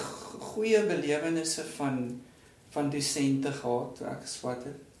 Ek het goeie belewennisse van dosente gehad, toe ek swat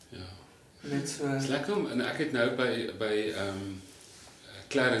het. Ja. Net so. Dis lekker om, en ek het nou by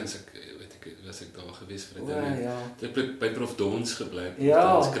Clarence, was ek daar gewees vir 'n ding. Ek het by Prof Dons gebly.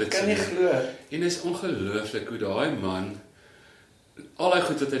 Ja, kan nie glo. En is ongelooflik hoe daai man al die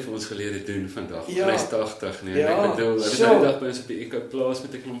goed wat hy vir ons geleer het doen vandag. Hy is 80, nee. Ja, ek bedoel, hy is nou die dag by ons op die Eco-plaas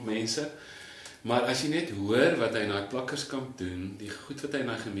met 'n klomp mense. Maar as jy net hoor wat hy in daai plakkerskamp doen, die goed wat hy in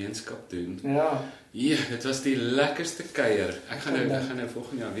daai gemeenskap doen. Ja, dit was die lekkerste kuier. Ek gaan nou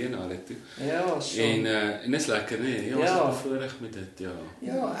volgende jaar weer na hulle toe. Ja, so. En is lekker, nee. Ja, ons is bevoorreg met dit, ja.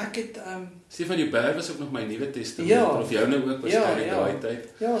 Ja, ek het Stefan Joubert was ook nog my Nuwe Testament, of jou nou ook waarskynlik daai tyd.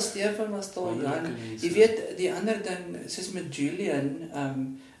 Ja, Stefan was daar, ja. Jy weet, die ander ding, soos met Julian,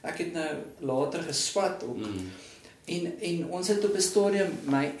 ek het nou later geswat ook. En ons het op 'n stadium,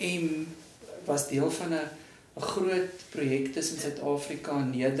 my was deel van 'n groot projek tussen Suid-Afrika en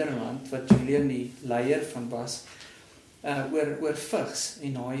Nederland, wat Julian die leier van was, oor vigs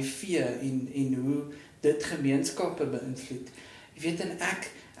en HIV en hoe dit gemeenskappe beïnvloed. Jy weet, en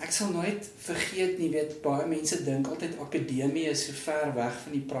ek sal nooit vergeet nie, weet, baie mense dink altyd akademie is so ver weg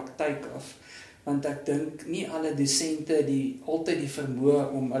van die praktyk af, want ek dink nie alle dosente altyd die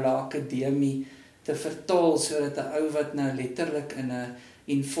vermoë om hulle akademie te vertaal, sodat 'n ou wat nou letterlik in 'n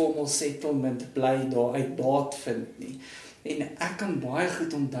informal settlement bly daar uit baat vind nie. En ek kan baie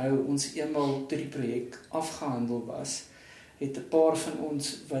goed onthou, ons eenmaal toe die projek afgehandel was, het 'n paar van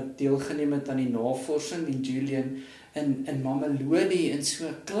ons wat deelgeneem het aan die navorsing, en Julian, in Mamelodi, in so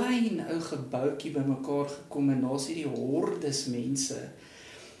 'n klein ou gebouetjie bymekaar gekom, en daar's hierdie hordes mense.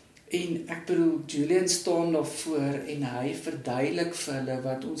 En ek bedoel, Julian staan daar voor, en hy verduidelik vir hulle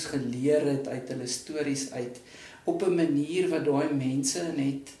wat ons geleer het uit hulle stories uit, op 'n manier wat daai mense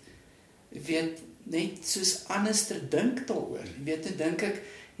net soos anderster dink daaroor. Jy weet, dan dink ek,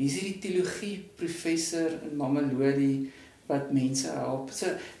 hier's hierdie teologie professor in Mamelodi wat mense help. So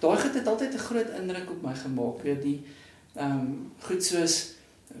daai het altyd 'n groot indruk op my gemaak, weet die goed soos,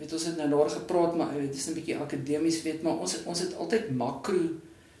 weet, ons het nou daar gepraat, maar dit is 'n bietjie akademies, weet, maar ons het altyd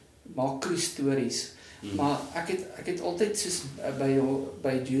makro stories. Maar ek het altyd soos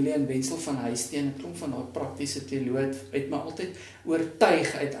by Julian Wenzel van Huisteen, 'n klomp van daai praktiese teoloog, het my altyd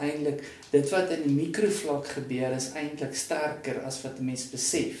oortuig uiteindelik, dit wat in die mikrovlak gebeur is eintlik sterker as wat 'n mens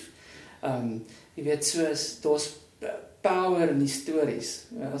besef. Jy weet, soos daar's power in die stories.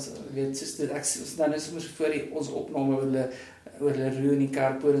 Weet, soos dit, dan is ons voor ons opname hulle oor Leroux en die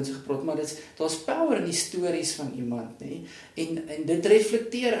Kerkpoort so gepraat, maar daar's power in die stories van iemand, nê? En dit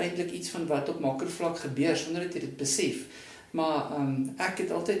reflekteer eintlik iets van wat op makrovlak gebeur sonder dat jy dit besef. Maar ek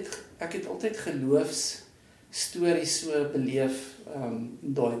het altyd geloofsstories so beleef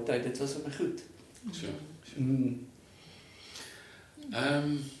daai tyd. Dit was vir my goed.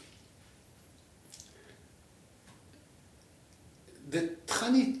 Dit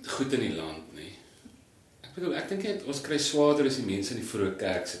gaan nie goed in die land nie. Ek dink net ons kry swaarder as die mense in die vroeë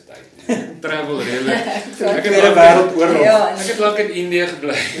kerk se tyd nie. Travel redelik. Ek het lank in Indië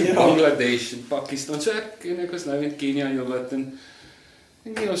gebly, Bangladesh en Pakistan. So ek was nou in Kenia heelwat en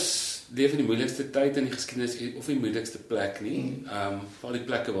ek dink ons leef in die moeilikste tyd in die geskiedenis of die moeilikste plek nie. Van die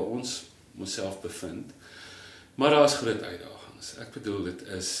plekke waar ons onsself bevind. Maar daar's groot uitdagings. Ek bedoel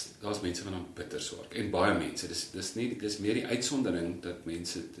daar's mense wat aan bitter swaar en baie mense. Dis meer die uitsondering dat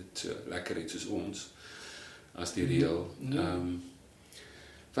mense dit so lekker het soos ons as die reël.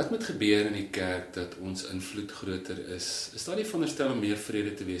 Wat moet gebeur in die kerk dat ons invloed groter is? Is daar nie veronderstel om meer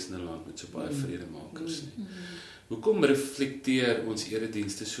vrede te wees in 'n land met so baie vredemakers nie? Hoekom reflekteer ons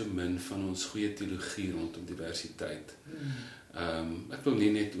eredienste so min van ons goeie teologie rondom diversiteit? Ek wil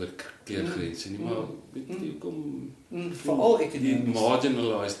nie net oor kleurgrense nie, maar hoekom veral die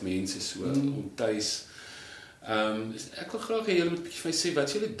marginalized mense so ontuis. Ek wil graag hê julle moet vir my sê wat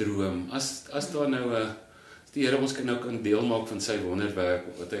is julle droom as daar nou die Here ons kan deel maak van sy wonderwerk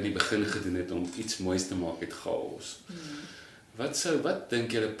wat hy in die begin gedoen het om iets moois te maak uit chaos. Wat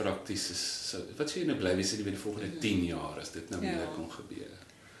dink julle prakties is? Wat sou jy nou bly wees in die volgende 10 jaar as dit nou meer kon gebeur?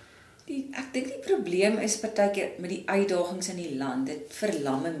 Ek dink die probleem is partykeer met die uitdagings in die land. Dit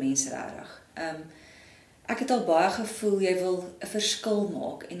verlamme mense regtig. Ek het al baie gevoel jy wil 'n verskil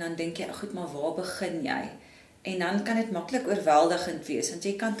maak en dan dink jy, goed, maar waar begin jy? En dan kan dit maklik oorweldigend wees, want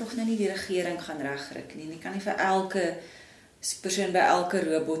jy kan tog nou nie die regering gaan regryk nie. Jy kan nie vir elke persoon by elke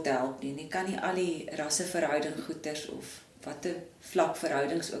robot help nie. Jy kan nie al die rasseverhouding goeters of watter vlak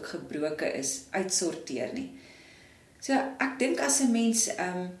verhoudings ook gebroke is, uitsorteer nie. So ek dink as 'n mens,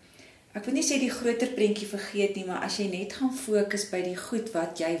 ek wil nie sê die groter prentjie vergeet nie, maar as jy net gaan fokus by die goed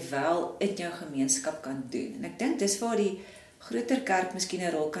wat jy wel in jou gemeenskap kan doen. En ek dink dis waar die groter kerk miskien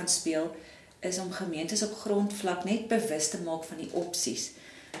 'n rol kan speel, is om gemeentes op grondvlak net bewus te maak van die opsies.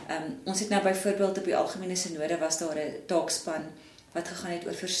 Ons het nou byvoorbeeld op die algemene synode was daar 'n taakspan wat gegaan het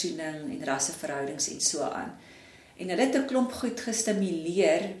oor versoening en rasseverhoudings en so aan. En hulle het 'n klomp goed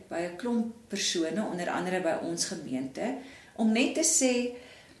gestimuleer by 'n klomp persone, onder andere by ons gemeente, om net te sê,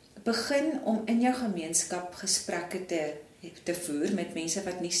 begin om in jou gemeenskap gesprekke te voer met mense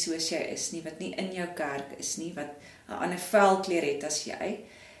wat nie soos jy is nie, wat nie in jou kerk is nie, wat 'n ander velkleur het as jy,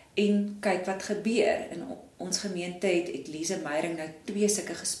 en kyk wat gebeur. In ons gemeente het Lise Meyering nou 2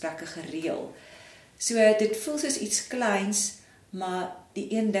 sulke gesprekke gereël. So dit voel soos iets kleins, maar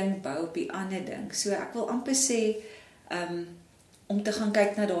die een ding bou op die ander ding. So ek wil amper sê, om te gaan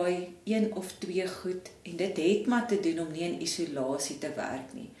kyk na daai 1 of 2 goed, en dit het maar te doen om nie in isolasie te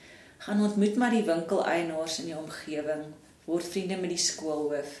werk nie. Gaan ontmoet maar die winkeleienaars in die omgewing, word vriende met die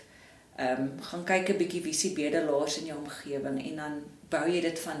skoolhoof, gaan kyk 'n bietjie wie se bedelaars in jou omgewing, en dan bou jy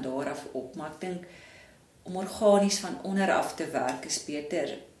dit van daar af op. Maar ek dink, om organies van onder af te werk is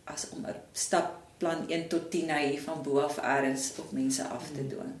beter as om 'n stapplan 1 tot 10 hier van bo af ergens op mense af te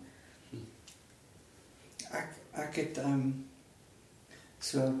doen. Ek het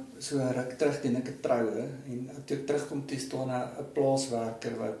so ruk terug doen ek 'n troue, en toe ek terugkom toe staan 'n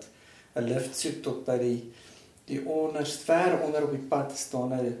plaaswerker wat 'n lift soek tot by die ver onder op die pad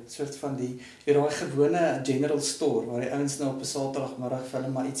staan 'n soort van die gewone general store waar die ouens nou op 'n Saterdagmiddag vir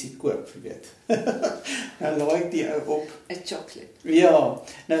hulle maar ietsie koop, jy weet. Nou laai ek die ou op 'n chocolate. Ja,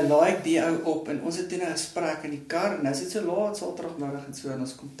 nou laai ek die ou op en ons het toe 'n gesprek in die kar en nou is dit so laat Saterdagmiddag en so en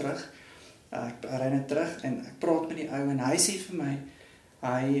ons kom terug. Ek ry net terug en ek praat met die ou en hy sê vir my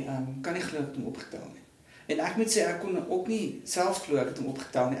hy kan nie glo ek het hom opgetel nie. En ek moet sê, ek kon ook nie self glo ek het hom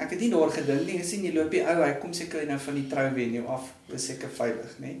opgetel nie. Ek het nie daar gedink nie, gesien jy loop die ou, hy kom seker nou van die trouvenue af, is seker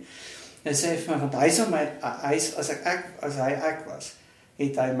veilig, nee. En sê vir my, want hy sal my, as hy ek was,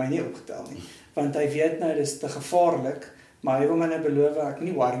 het hy my nie opgetel nie. Want hy weet nou, dis te gevaarlik, maar hy wil my nou beloof, ek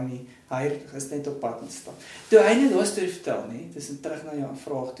nie worry nie, hy is net op pad met stap. Toe hy nou daar storie vertel nie, dis terug na jou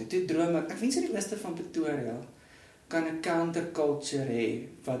vraag toe droom ek wens in die ooste van Pretoria, kan 'n counterculture hê,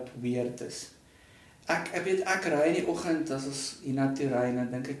 wat weird is. Ek weet, ek ry in die oggend, as ons hiernatoe ry, en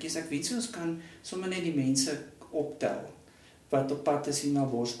dan dink ek weet ons kan sommer net die mense optel, wat op pad is hier na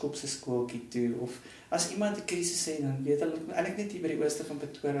Worskop se skooltjie toe, of as iemand 'n krisis sê, dan weet hulle, eintlik net hier by die ooste van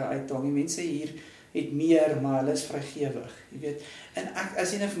Pretoria uithaal, die mense hier het meer, maar hulle is vrygewig, jy weet. En ek,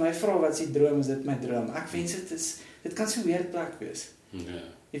 as jy nou vir my vra wat is die droom, is dit my droom. Ek wens dit kan so weird plek wees. Ja.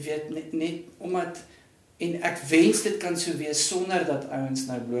 Jy weet, net omdat, en ek wens dit kan so wees, sonder dat ouens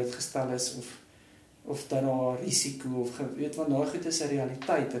nou blootgestel is, of dat daar risiko, of weet, want daar goed is 'n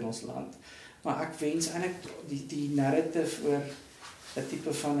realiteit in ons land. Maar ek wens eintlik die narrative oor 'n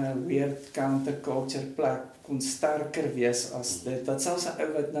tipe van 'n weird counterculture plek kon sterker wees as dit, dat selfs 'n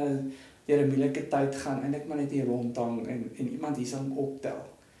ou wat nou deur 'n moeilike tyd gaan, eintlik maar net hier rondhang, en iemand hier sal hom optel.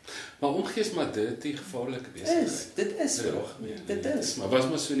 Maar omgees maar dit die gevaarlike besigheid. Dit is so. Dit is. Maar was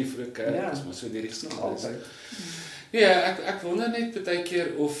maar so in die vroeë kerk, Ja. was maar so deur die Nog geskiedenis. altyd. Ja, ek wonder net baie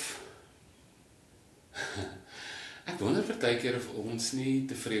keer of ek wonder baie keer of ons nie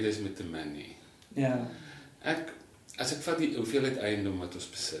tevrede is met te min nie. Ja. As ek vat die hoeveelheid eiendom wat ons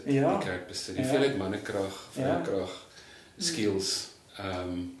besit, Ja. die kerk besit, die Ja. hoeveelheid mannekrag, Ja. vroukrag, skills.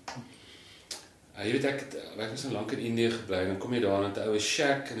 Jy weet ek was so lank in Indië gebly, dan kom jy daar met 'n ou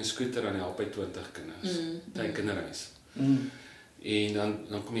shack en 'n skooter en help by 20 kinders. By kinderhuis. En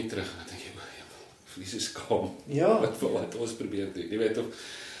dan kom jy terug en dan dink jy, verlies is skaam. Ja. Wat ons probeer doen. Jy weet of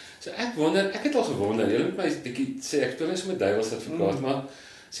so ek het al gewonder, jy moet my 'n bietjie sê, ek speel nou so met duiwels advokaat, maar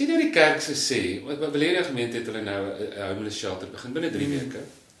sien nou die kerk se sê, wat Belede gemeente het hulle nou 'n homeless shelter begin binne 3 weke.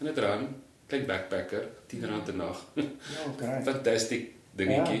 En dit run, klein backpacker, R10 'n nag. Ja, okay. Fantastic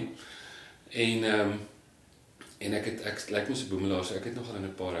dingetjie. En ek lyk mos 'n boemelaar, so ek het nogal in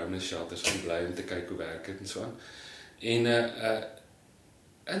 'n paar homeless shelters gaan bly om te kyk hoe werk dit en so aan.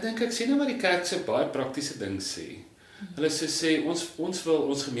 En dink ek sien nou maar die kerk se baie praktiese ding sê. Hulle sê ons wil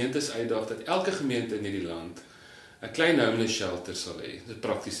ons gemeentes uitdaag dat elke gemeente in hierdie land 'n klein homeless shelter sal hê. Dit is 'n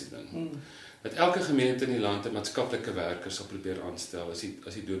praktiese ding. Dat elke gemeente in die land 'n maatskaplike werker sal probeer aanstel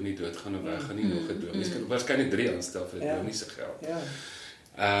as die dominee doodgaan of weggaan, nie nog 'n dominee. Mens kan waarskynlik 3 aanstel vir die dominee se geld. Ja.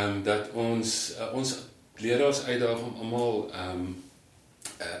 Dat ons leraars uitdaag om almal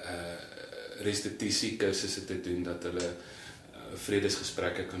restituisie kursusse te doen, dat hulle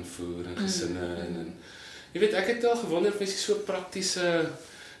vredesgesprekke kan voer in gesinne en jy weet, ek het al gewonder of mense so praktiese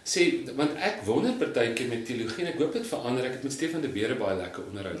sê, want ek wonder partykeer met teologie en ek hoop dit verander. Ek het met Stefan de Beere baie lekker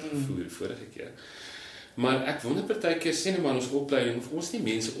onderhoud gevoer vorige keer. Maar ek wonder partykeer sê net maar ons opleiding of ons nie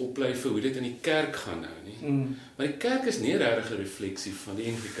mense oplei vir hoe dit in die kerk gaan nou nie. Maar die kerk is nie regtig 'n refleksie van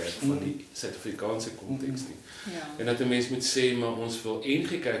die NG Kerk van die Suid-Afrikaanse konteks nie. Ja. En dat 'n mens moet sê maar ons wil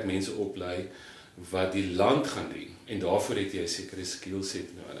NG Kerk mense oplei wat die land gaan doen en daarvoor het jy 'n sekere skillset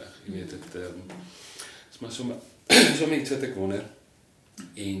nodig. Jy weet dit is maar sommer iets wat ek wonder.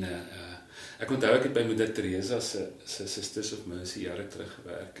 En ek onthou ek het by Moeder Teresa se Sisters of Mercy jare terug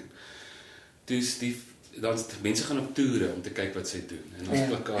gewerk en dus dan mense gaan op toere om te kyk wat sy doen en ons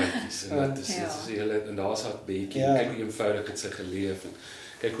plakkaatjies en dit is hele en daar's haar bedjie kyk hoe eenvoudig dit sy geleef en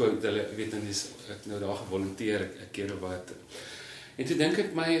kyk hoe hulle weet dan is ek nou daar gevolunteer 'n keer of wat. En toe dink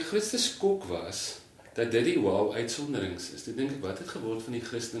ek my grootste skok was dat dit die uitsonderings is. Toe dink ek wat het geword van die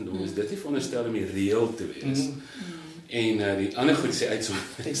Christendom? Is dit nie veronderstel om die reël te wees? En die ander goed sê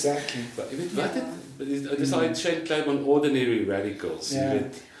uitsondering. Exactly. Jy weet wat dit is al 'n shade claim on ordinary radicals. Jy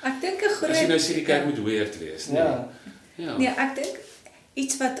weet. Ek dink 'n groot as jy nou sê die kerk moet weird wees, nee. Ja. Nee, ek dink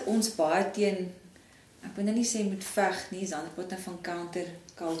iets wat ons baie teen, ek wil nou nie sê moet veg nie, Zander wat nou van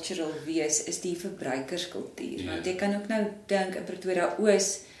countercultural wees, is die verbruikerskultuur. Want jy kan ook nou dink in Pretoria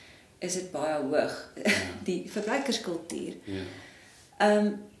Oos is dit baie hoog, die verbruikerskultuur.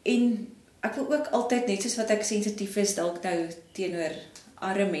 En ek wil ook altyd, net soos wat ek sensitief is, dalk nou teenoor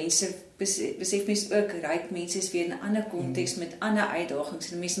arme mense, besef mens ook, ryk mense is weer in 'n ander konteks met ander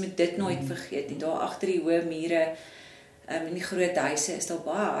uitdagings, en mense moet dit nooit vergeet nie. Daar agter die hoë mure, in die groot huise, is daar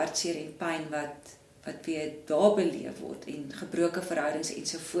baie hartseer en pyn wat weer daar beleef word, en gebroke verhoudings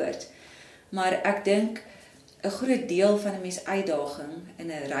ensovoorts. Maar ek dink, 'n groot deel van 'n mens uitdaging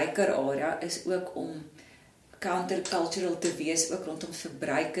in 'n ryker area is ook om countercultural te wees, ook rondom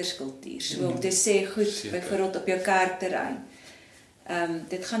verbruikerskultuur. So om te sê, goed, byvoorbeeld op jou kerkterrein,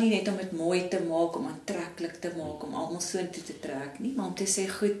 dit gaan nie net om dit mooi te maak, om aantreklik te maak, om almal so toe te trek nie, maar om te sê,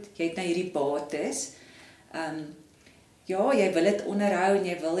 goed, jy het nou hierdie bates, ja, jy wil dit onderhou en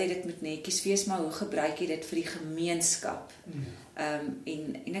jy wil hê dit moet netjies wees, maar hoe gebruik jy dit vir die gemeenskap?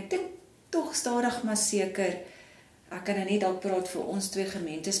 En ek dink tog stadig maar seker, ek kan nou nie dalk praat vir ons 2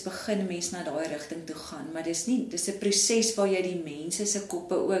 gemeentes, begin mense na daai rigting toe gaan, maar dis 'n proses waar jy die mense se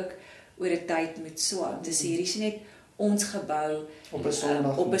koppe ook oor 'n tyd moet swat. Dis hier is nie net ons gebou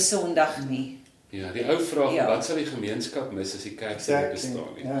op 'n Sondag nie. Ja, die ou vraag, wat sal die gemeenskap mis as die kerk nie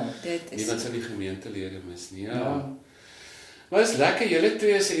bestaan nie? Ja. Nie wat sal die gemeentelede mis nie? Maar is lekker, julle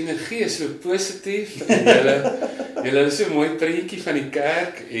twee se energie is so positief en julle is so 'n mooi prentjie van die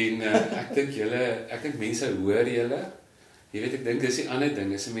kerk en ek dink mense hoor julle. Jy weet, ek dink dis die ander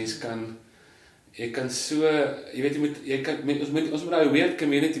ding, is 'n mens jy kan so, jy weet, ons moet nou weird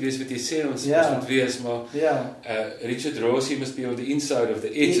community wees wat jy sê, ons moet wees, maar Richard Rossi must be on the inside of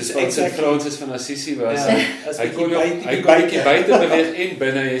the edge, as wat St. Francis van Assisi was. Hy kon bietjie buite beweeg en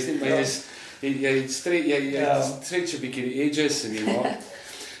binne, jy is nie, maar jy stretch 'n bietjie die edges en jy maak.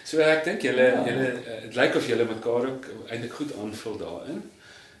 So ek dink het lyk of julle mekaar ook eintlik goed aanvul daarin.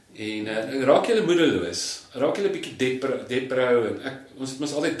 En raak julle moedeloos, raak julle bietjie deprou en ons het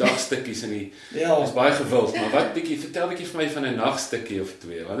mos altyd dagstukkies in die ons baie gewild, maar vertel bietjie vir my van 'n nagstukkie of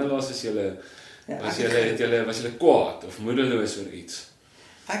twee. Wanneer laas was julle was julle kwaad of moedeloos oor iets?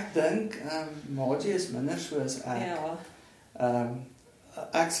 Ek dink Maartje is minder soos ek.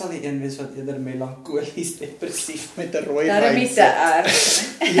 Ek sal die een wees wat eerder melankolies depressief met 'n rooi wyn. Daarom is dit erg.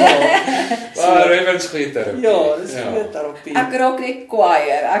 Rooiwyn is goeie terapie. Ja, dis goeie terapie. Ek raak net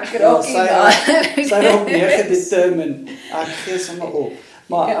kwaaier. Ek raak sy raak meer gedetermined. Ek gee sommer op.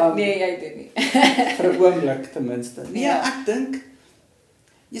 Maar nee, jy doen nie. Vir 'n oomblik ten minste. Nee, ek dink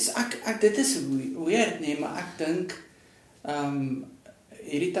ek dit is weird nee, maar ek dink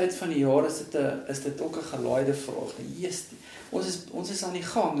hierdie tyd van die jaar is dit ook 'n gelaaide vraag. Ons is aan die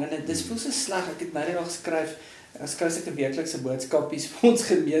gang en dit voel so sleg. Ek het nou net geskryf ek 'n weeklikse boodskapies vir ons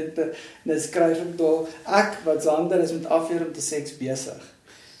gemeente en dan skryf ek daar ek wat Zander is met afweer om te seks besig.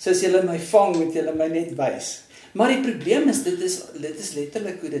 So as julle my vang, moet julle my net wys. Maar die probleem is dit is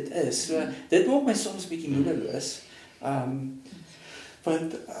letterlik hoe dit is. So dit maak my soms bietjie moedeloos.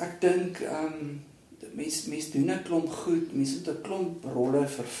 Want ek dink mens doen 'n klomp goed, mens moet 'n klomp rolle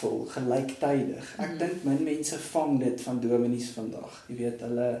vervul gelyktydig. Ek dink min mense vang dit van dominees vandag. Jy weet,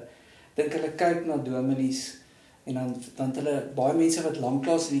 hulle kyk na dominees en dan hulle baie mense wat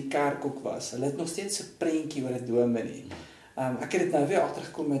lanklaas in die kerk ook was. Hulle het nog steeds 'n prentjie oor 'n dominee. Ek het dit nou weer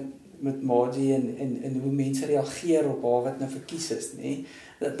agtergekom met Maartje en hoe mense reageer op haar wat nou verkies is, nê?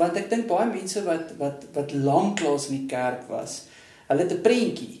 Want ek dink baie mense wat lanklaas in die kerk was, hulle het 'n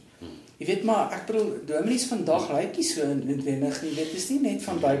prentjie. Jy weet maar, ek bedoel, dominees vandag lyk nie so noodwendig nie. Jy weet, dis nie net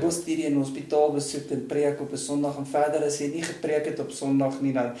van Bybelstudie en hospitaal besoek en preek op 'n Sondag en verder as jy nie gepreek het op Sondag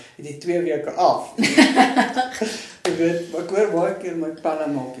nie, dan het jy 2 weke af. Jy weet, maar ek hoor baie keer my panne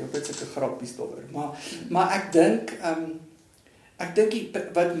maak jy op dit sulke grappies daaroor. Maar ek dink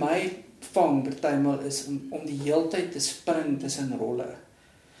wat my vang partymal is om die heeltyd te spring tussen rolle.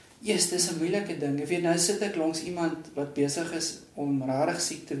 Dis 'n moeilike ding. Jy weet, nou sit ek langs iemand wat besig is om regtig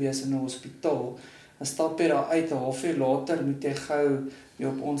siek te wees in 'n hospitaal. Dan stap jy daar uit, 'n halfuur later moet jy gou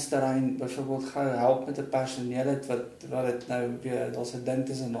op ons terrein byvoorbeeld gou help met 'n personeel wat dit nou weer daar's 'n ding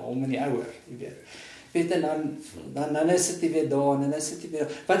tussen hom en die ouer, jy weet. Weet en dan sit jy weer daar en dan sit jy weer.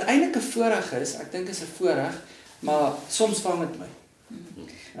 Wat eintlik 'n voorreg is, ek dink is 'n voorreg, maar soms vang dit my.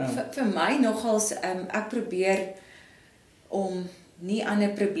 Vir my nogals ek probeer om nie aan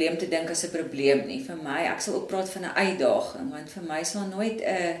 'n probleem te dink as 'n probleem nie. Vir my, ek sal ook praat van 'n uitdaging, want vir my is daar nooit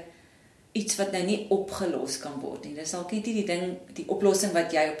iets wat nou nie opgelos kan word nie. Dis dalk net nie die oplossing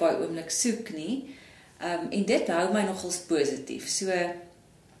wat jy op daai oomblik soek nie. En dit hou my nogals positief. So,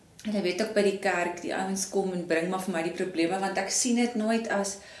 en jy weet ook by die kerk, die ouens kom en bring maar vir my die probleme, want ek sien dit nooit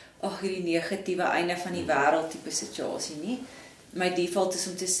as hierdie negatiewe einde van die wêreld tipe situasie nie. My default is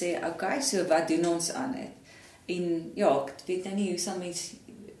om te sê, okay, so wat doen ons aan dit? En ja, ek weet nou nie hoe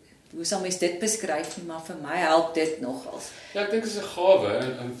sal mens dit beskryf nie, maar vir my help dit nogals. Ja, ek dink dit is 'n gawe,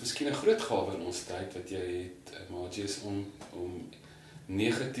 en miskien 'n groot gawe in ons tyd wat jy het, Maartje, is om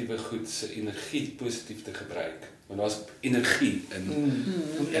negatiewe goed se energie positief te gebruik. Want daar's energie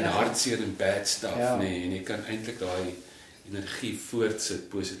in hartseer en bad stuff, nee, en jy kan eintlik daai energie voortsit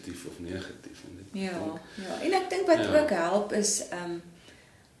positief of negatief. En ek dink wat ook help is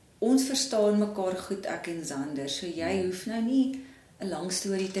ons verstaan mekaar goed, ek en Zander. So jy hoef nou nie 'n lang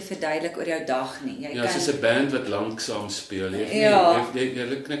storie te verduidelik oor jou dag nie. Jy kan soos 'n band wat lanksaam speel.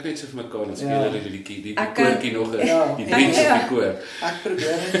 Jy knik net so vir mekaar en speel hulle die koortjie nog die bridge op die koor. Ek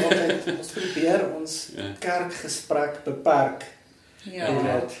probeer net altyd ons kerkgesprek beperk. Ja,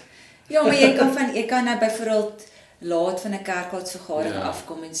 maar jy kan nou byvoorbeeld laat van 'n kerkraadsvergadering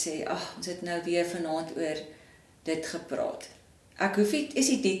afkom en sê, ons het nou weer vanaand oor dit gepraat. Ek hoef nie is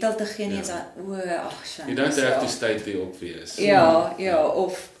die detail te gee nie, as jy don't have to state the obvious.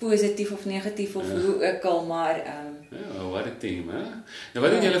 Of positief of negatief of hoe ook al, maar wat 'n team, hè? Nou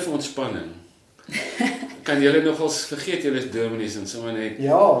wat doen julle vir ontspanning? Kan julle nogals vergeet julle is dominees en sommer net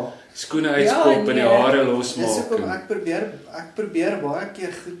skoene uitskop en die hare losmaak? Dis hoekom ek probeer baie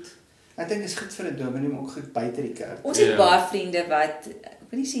keer goed. Ek dink is goed vir 'n dominee, maar ook goed buite die kerk. Ons het baie vriende wat, ek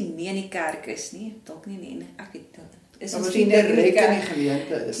wil nie sê nie in die kerk is nie, dalk nie, ek het, is ons vriende in die kerk. In die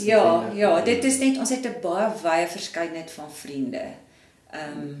gemeente is. Ja, dit is net, ons het 'n baie wye verskeidenheid van vriende.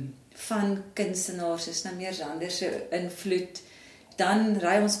 Van kunstenaars, is nou meer Zander se invloed. Dan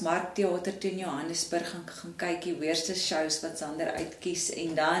ry ons Markteater toe in Johannesburg, gaan kyk die weerste shows wat Zander uitkies,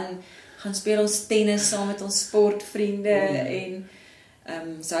 en dan gaan speel ons tennis saam met ons sportvriende, en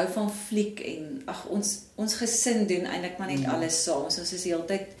ons hou van fliek, en ons gesin doen eintlik maar net alles saam, so ons is die hele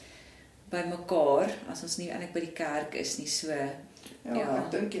tyd by mekaar, as ons nie eintlik by die kerk is nie, so. Ja,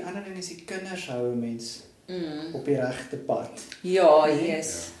 ek dink die ander ding is die kinders hou mens op die regte pad. Ja,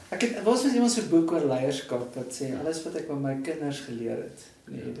 yes. Was iemand so 'n boek oor leierskap wat sê alles wat ek met my kinders geleer het.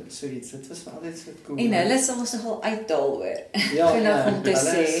 Nee, dit so iets. Dit was vir altyd so cool. En hulle sal ons nogal uitdaal hoor. Ja, genoeg om te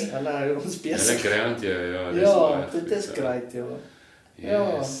sê. Hulle hou ons besig. Hulle grant ja. Ja, dit is great, ja.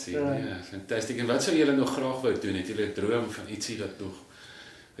 Ja, fantasties. En wat sou julle nog graag wou doen? Het julle 'n droom van ietsie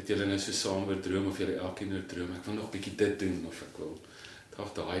wat julle nou so saam oor droom, of julle elkeen nou droom? Ek wil nog 'n bietjie dit doen, of ek wil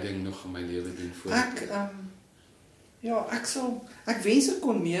daai ding nog in my lewe doen voor. Ek wens ek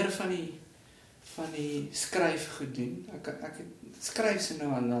kon meer van die skryf goed doen. Ek skryf se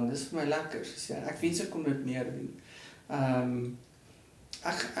nou en dan, dis vir my lekker. So, ek wens ek kon dit meer doen.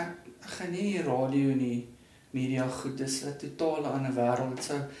 Ek gaan nie die radio en die media goed, dis 'n totale ander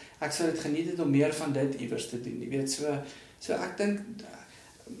wêreld. Ek sou dit geniet het om meer van dit iewers te doen. Jy weet, so ek dink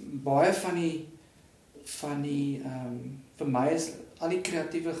baie van die vir my is al die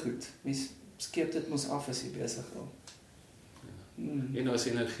kreatiewe goed. Mens skeep dit mos af as jy besig is. En nou as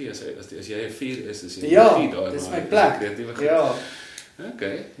energie, as jy 'n vuur is jy energie daar. Ja, dis my plek. Kreatiewe goed. Ja.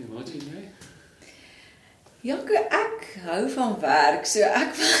 Okay, imagine jy. Janko, ek hou van werk, so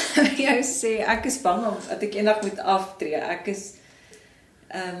ek wil jou sê, ek is bang dat ek eendag moet aftree. Ek is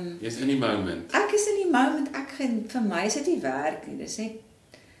jy's in die moment. Ek is in die moment, vir my is dit nie werk nie, dis net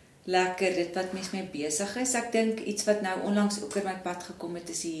lekker, dit wat mens mee besig is. Ek dink iets wat nou onlangs ook in my pad gekom het,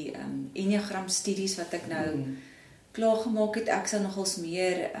 is die Enneagram studies wat ek nou klaar gemaak het. Ek sal nogals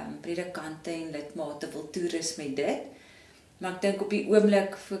meer predikante en lidmate wil toerus met dit. Maar ek dink op die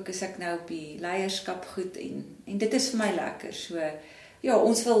oomblik fokus ek nou op die leierskap goed, en dit is vir my lekker. So ja,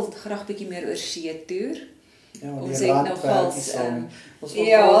 ons wil graag bietjie meer oor see toer. Ja, ons het nogals ons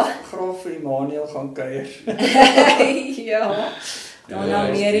wil graag vir Immanuel gaan kuier. Ja. Dan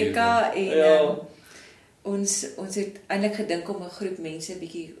Amerika, en ons het eintlik gedink om 'n groep mense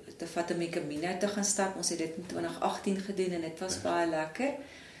bietjie te vat om die Camino te gaan stap. Ons het dit in 2018 gedoen en dit was baie lekker.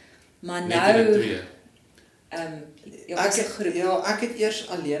 Maar nou ek het eers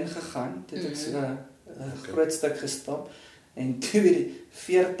alleen gegaan. Dit het 'n groot stuk gestap, en toe het die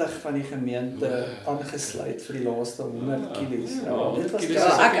 40 van die gemeente aangesluit vir die laaste 100 kilos. Ja, dit was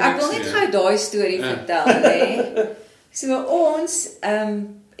ek wil net gou daai storie vertel, hè. So ons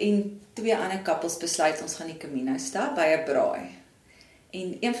en 2 ander koppels besluit ons gaan die Camino stap by 'n braai.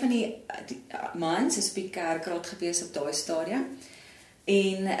 En een van die mans is op die kerkraad gewees op daai stadium.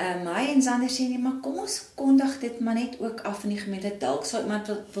 En hy en Zander sê nee, maar kom ons kondig dit maar net ook af in die gemeente, dalk sou iemand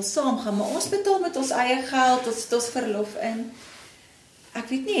wil saamgaan, maar ons betaal met ons eie geld, ons het ons verlof in. Ek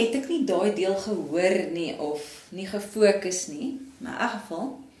weet nie, het ek nie daai deel gehoor nie, of nie gefokus nie, maar in elk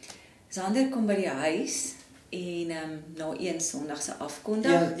geval, Zander kom by die huis, en na een Sondag se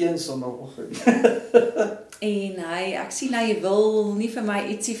afkondig. Een Sondagoggend. En ek sien hy wil nie vir my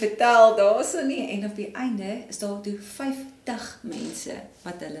ietsie vertel daarso nie, en op die einde is daar toe 50 mense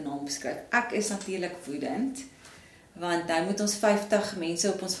wat hulle naam beskryf. Ek is natuurlik woedend, want hy moet ons 50 mense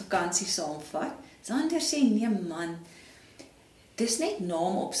op ons vakansie saamvat. Zander sê, nee man, dis net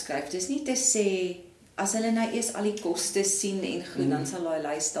naam opskryf, dis nie te sê, as hulle nou eers al die koste sien en goed, dan sal hy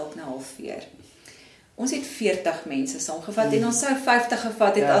lys dalk nou halfveer. Ons het 40 mense saamgevat, en ons sou 50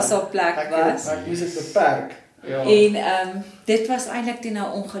 gevat het as daar plek was. Ek moes dit beperk. Ja. En dit was eintlik toe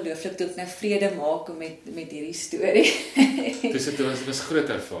nou ongelooflik, toe ek nou vrede maak met hierdie storie. Dus dit was groot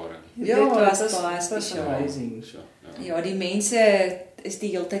ervaring. Ja, dit was baie spesiaal. Amazing. Ja, die mense is die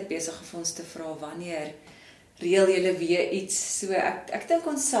hele tyd besig om ons te vra, wanneer reël julle weer iets. So ek dink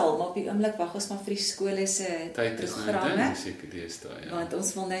ons sal, maar op die oomblik wag ons maar vir die skole se programme. Want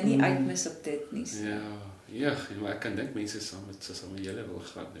ons wil nou nie uitmis op dit nie. So. Ja, maar ek kan dink mense saam met julle wil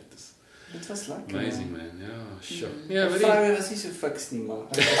gaan, dit was lekker. Amazing man, ja, sure. Ja, die vroue was nie so fiks nie, maar.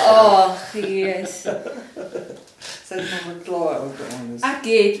 Jees. Sy het nog klaar ook anders. Ek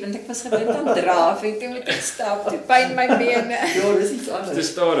het, want ek was gewend aan draf, en toe moet ek stap, toe pyn my bene. Ja, dis iets anders.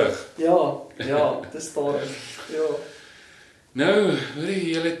 Dis stadig. Ja, dis stadig. Ja. Nou,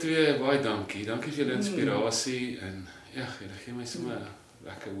 julle twee baie dankie. Dankie vir julle inspirasie, en ja, julle gee my sommer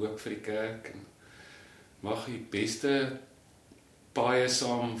lekker hoop vir die kerk en mag die beste paaie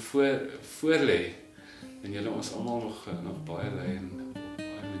saam voor lê en julle ons almal nog baie lei en op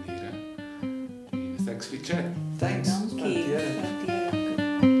baie maniere. Thanks for die chat. Thanks. Dankie.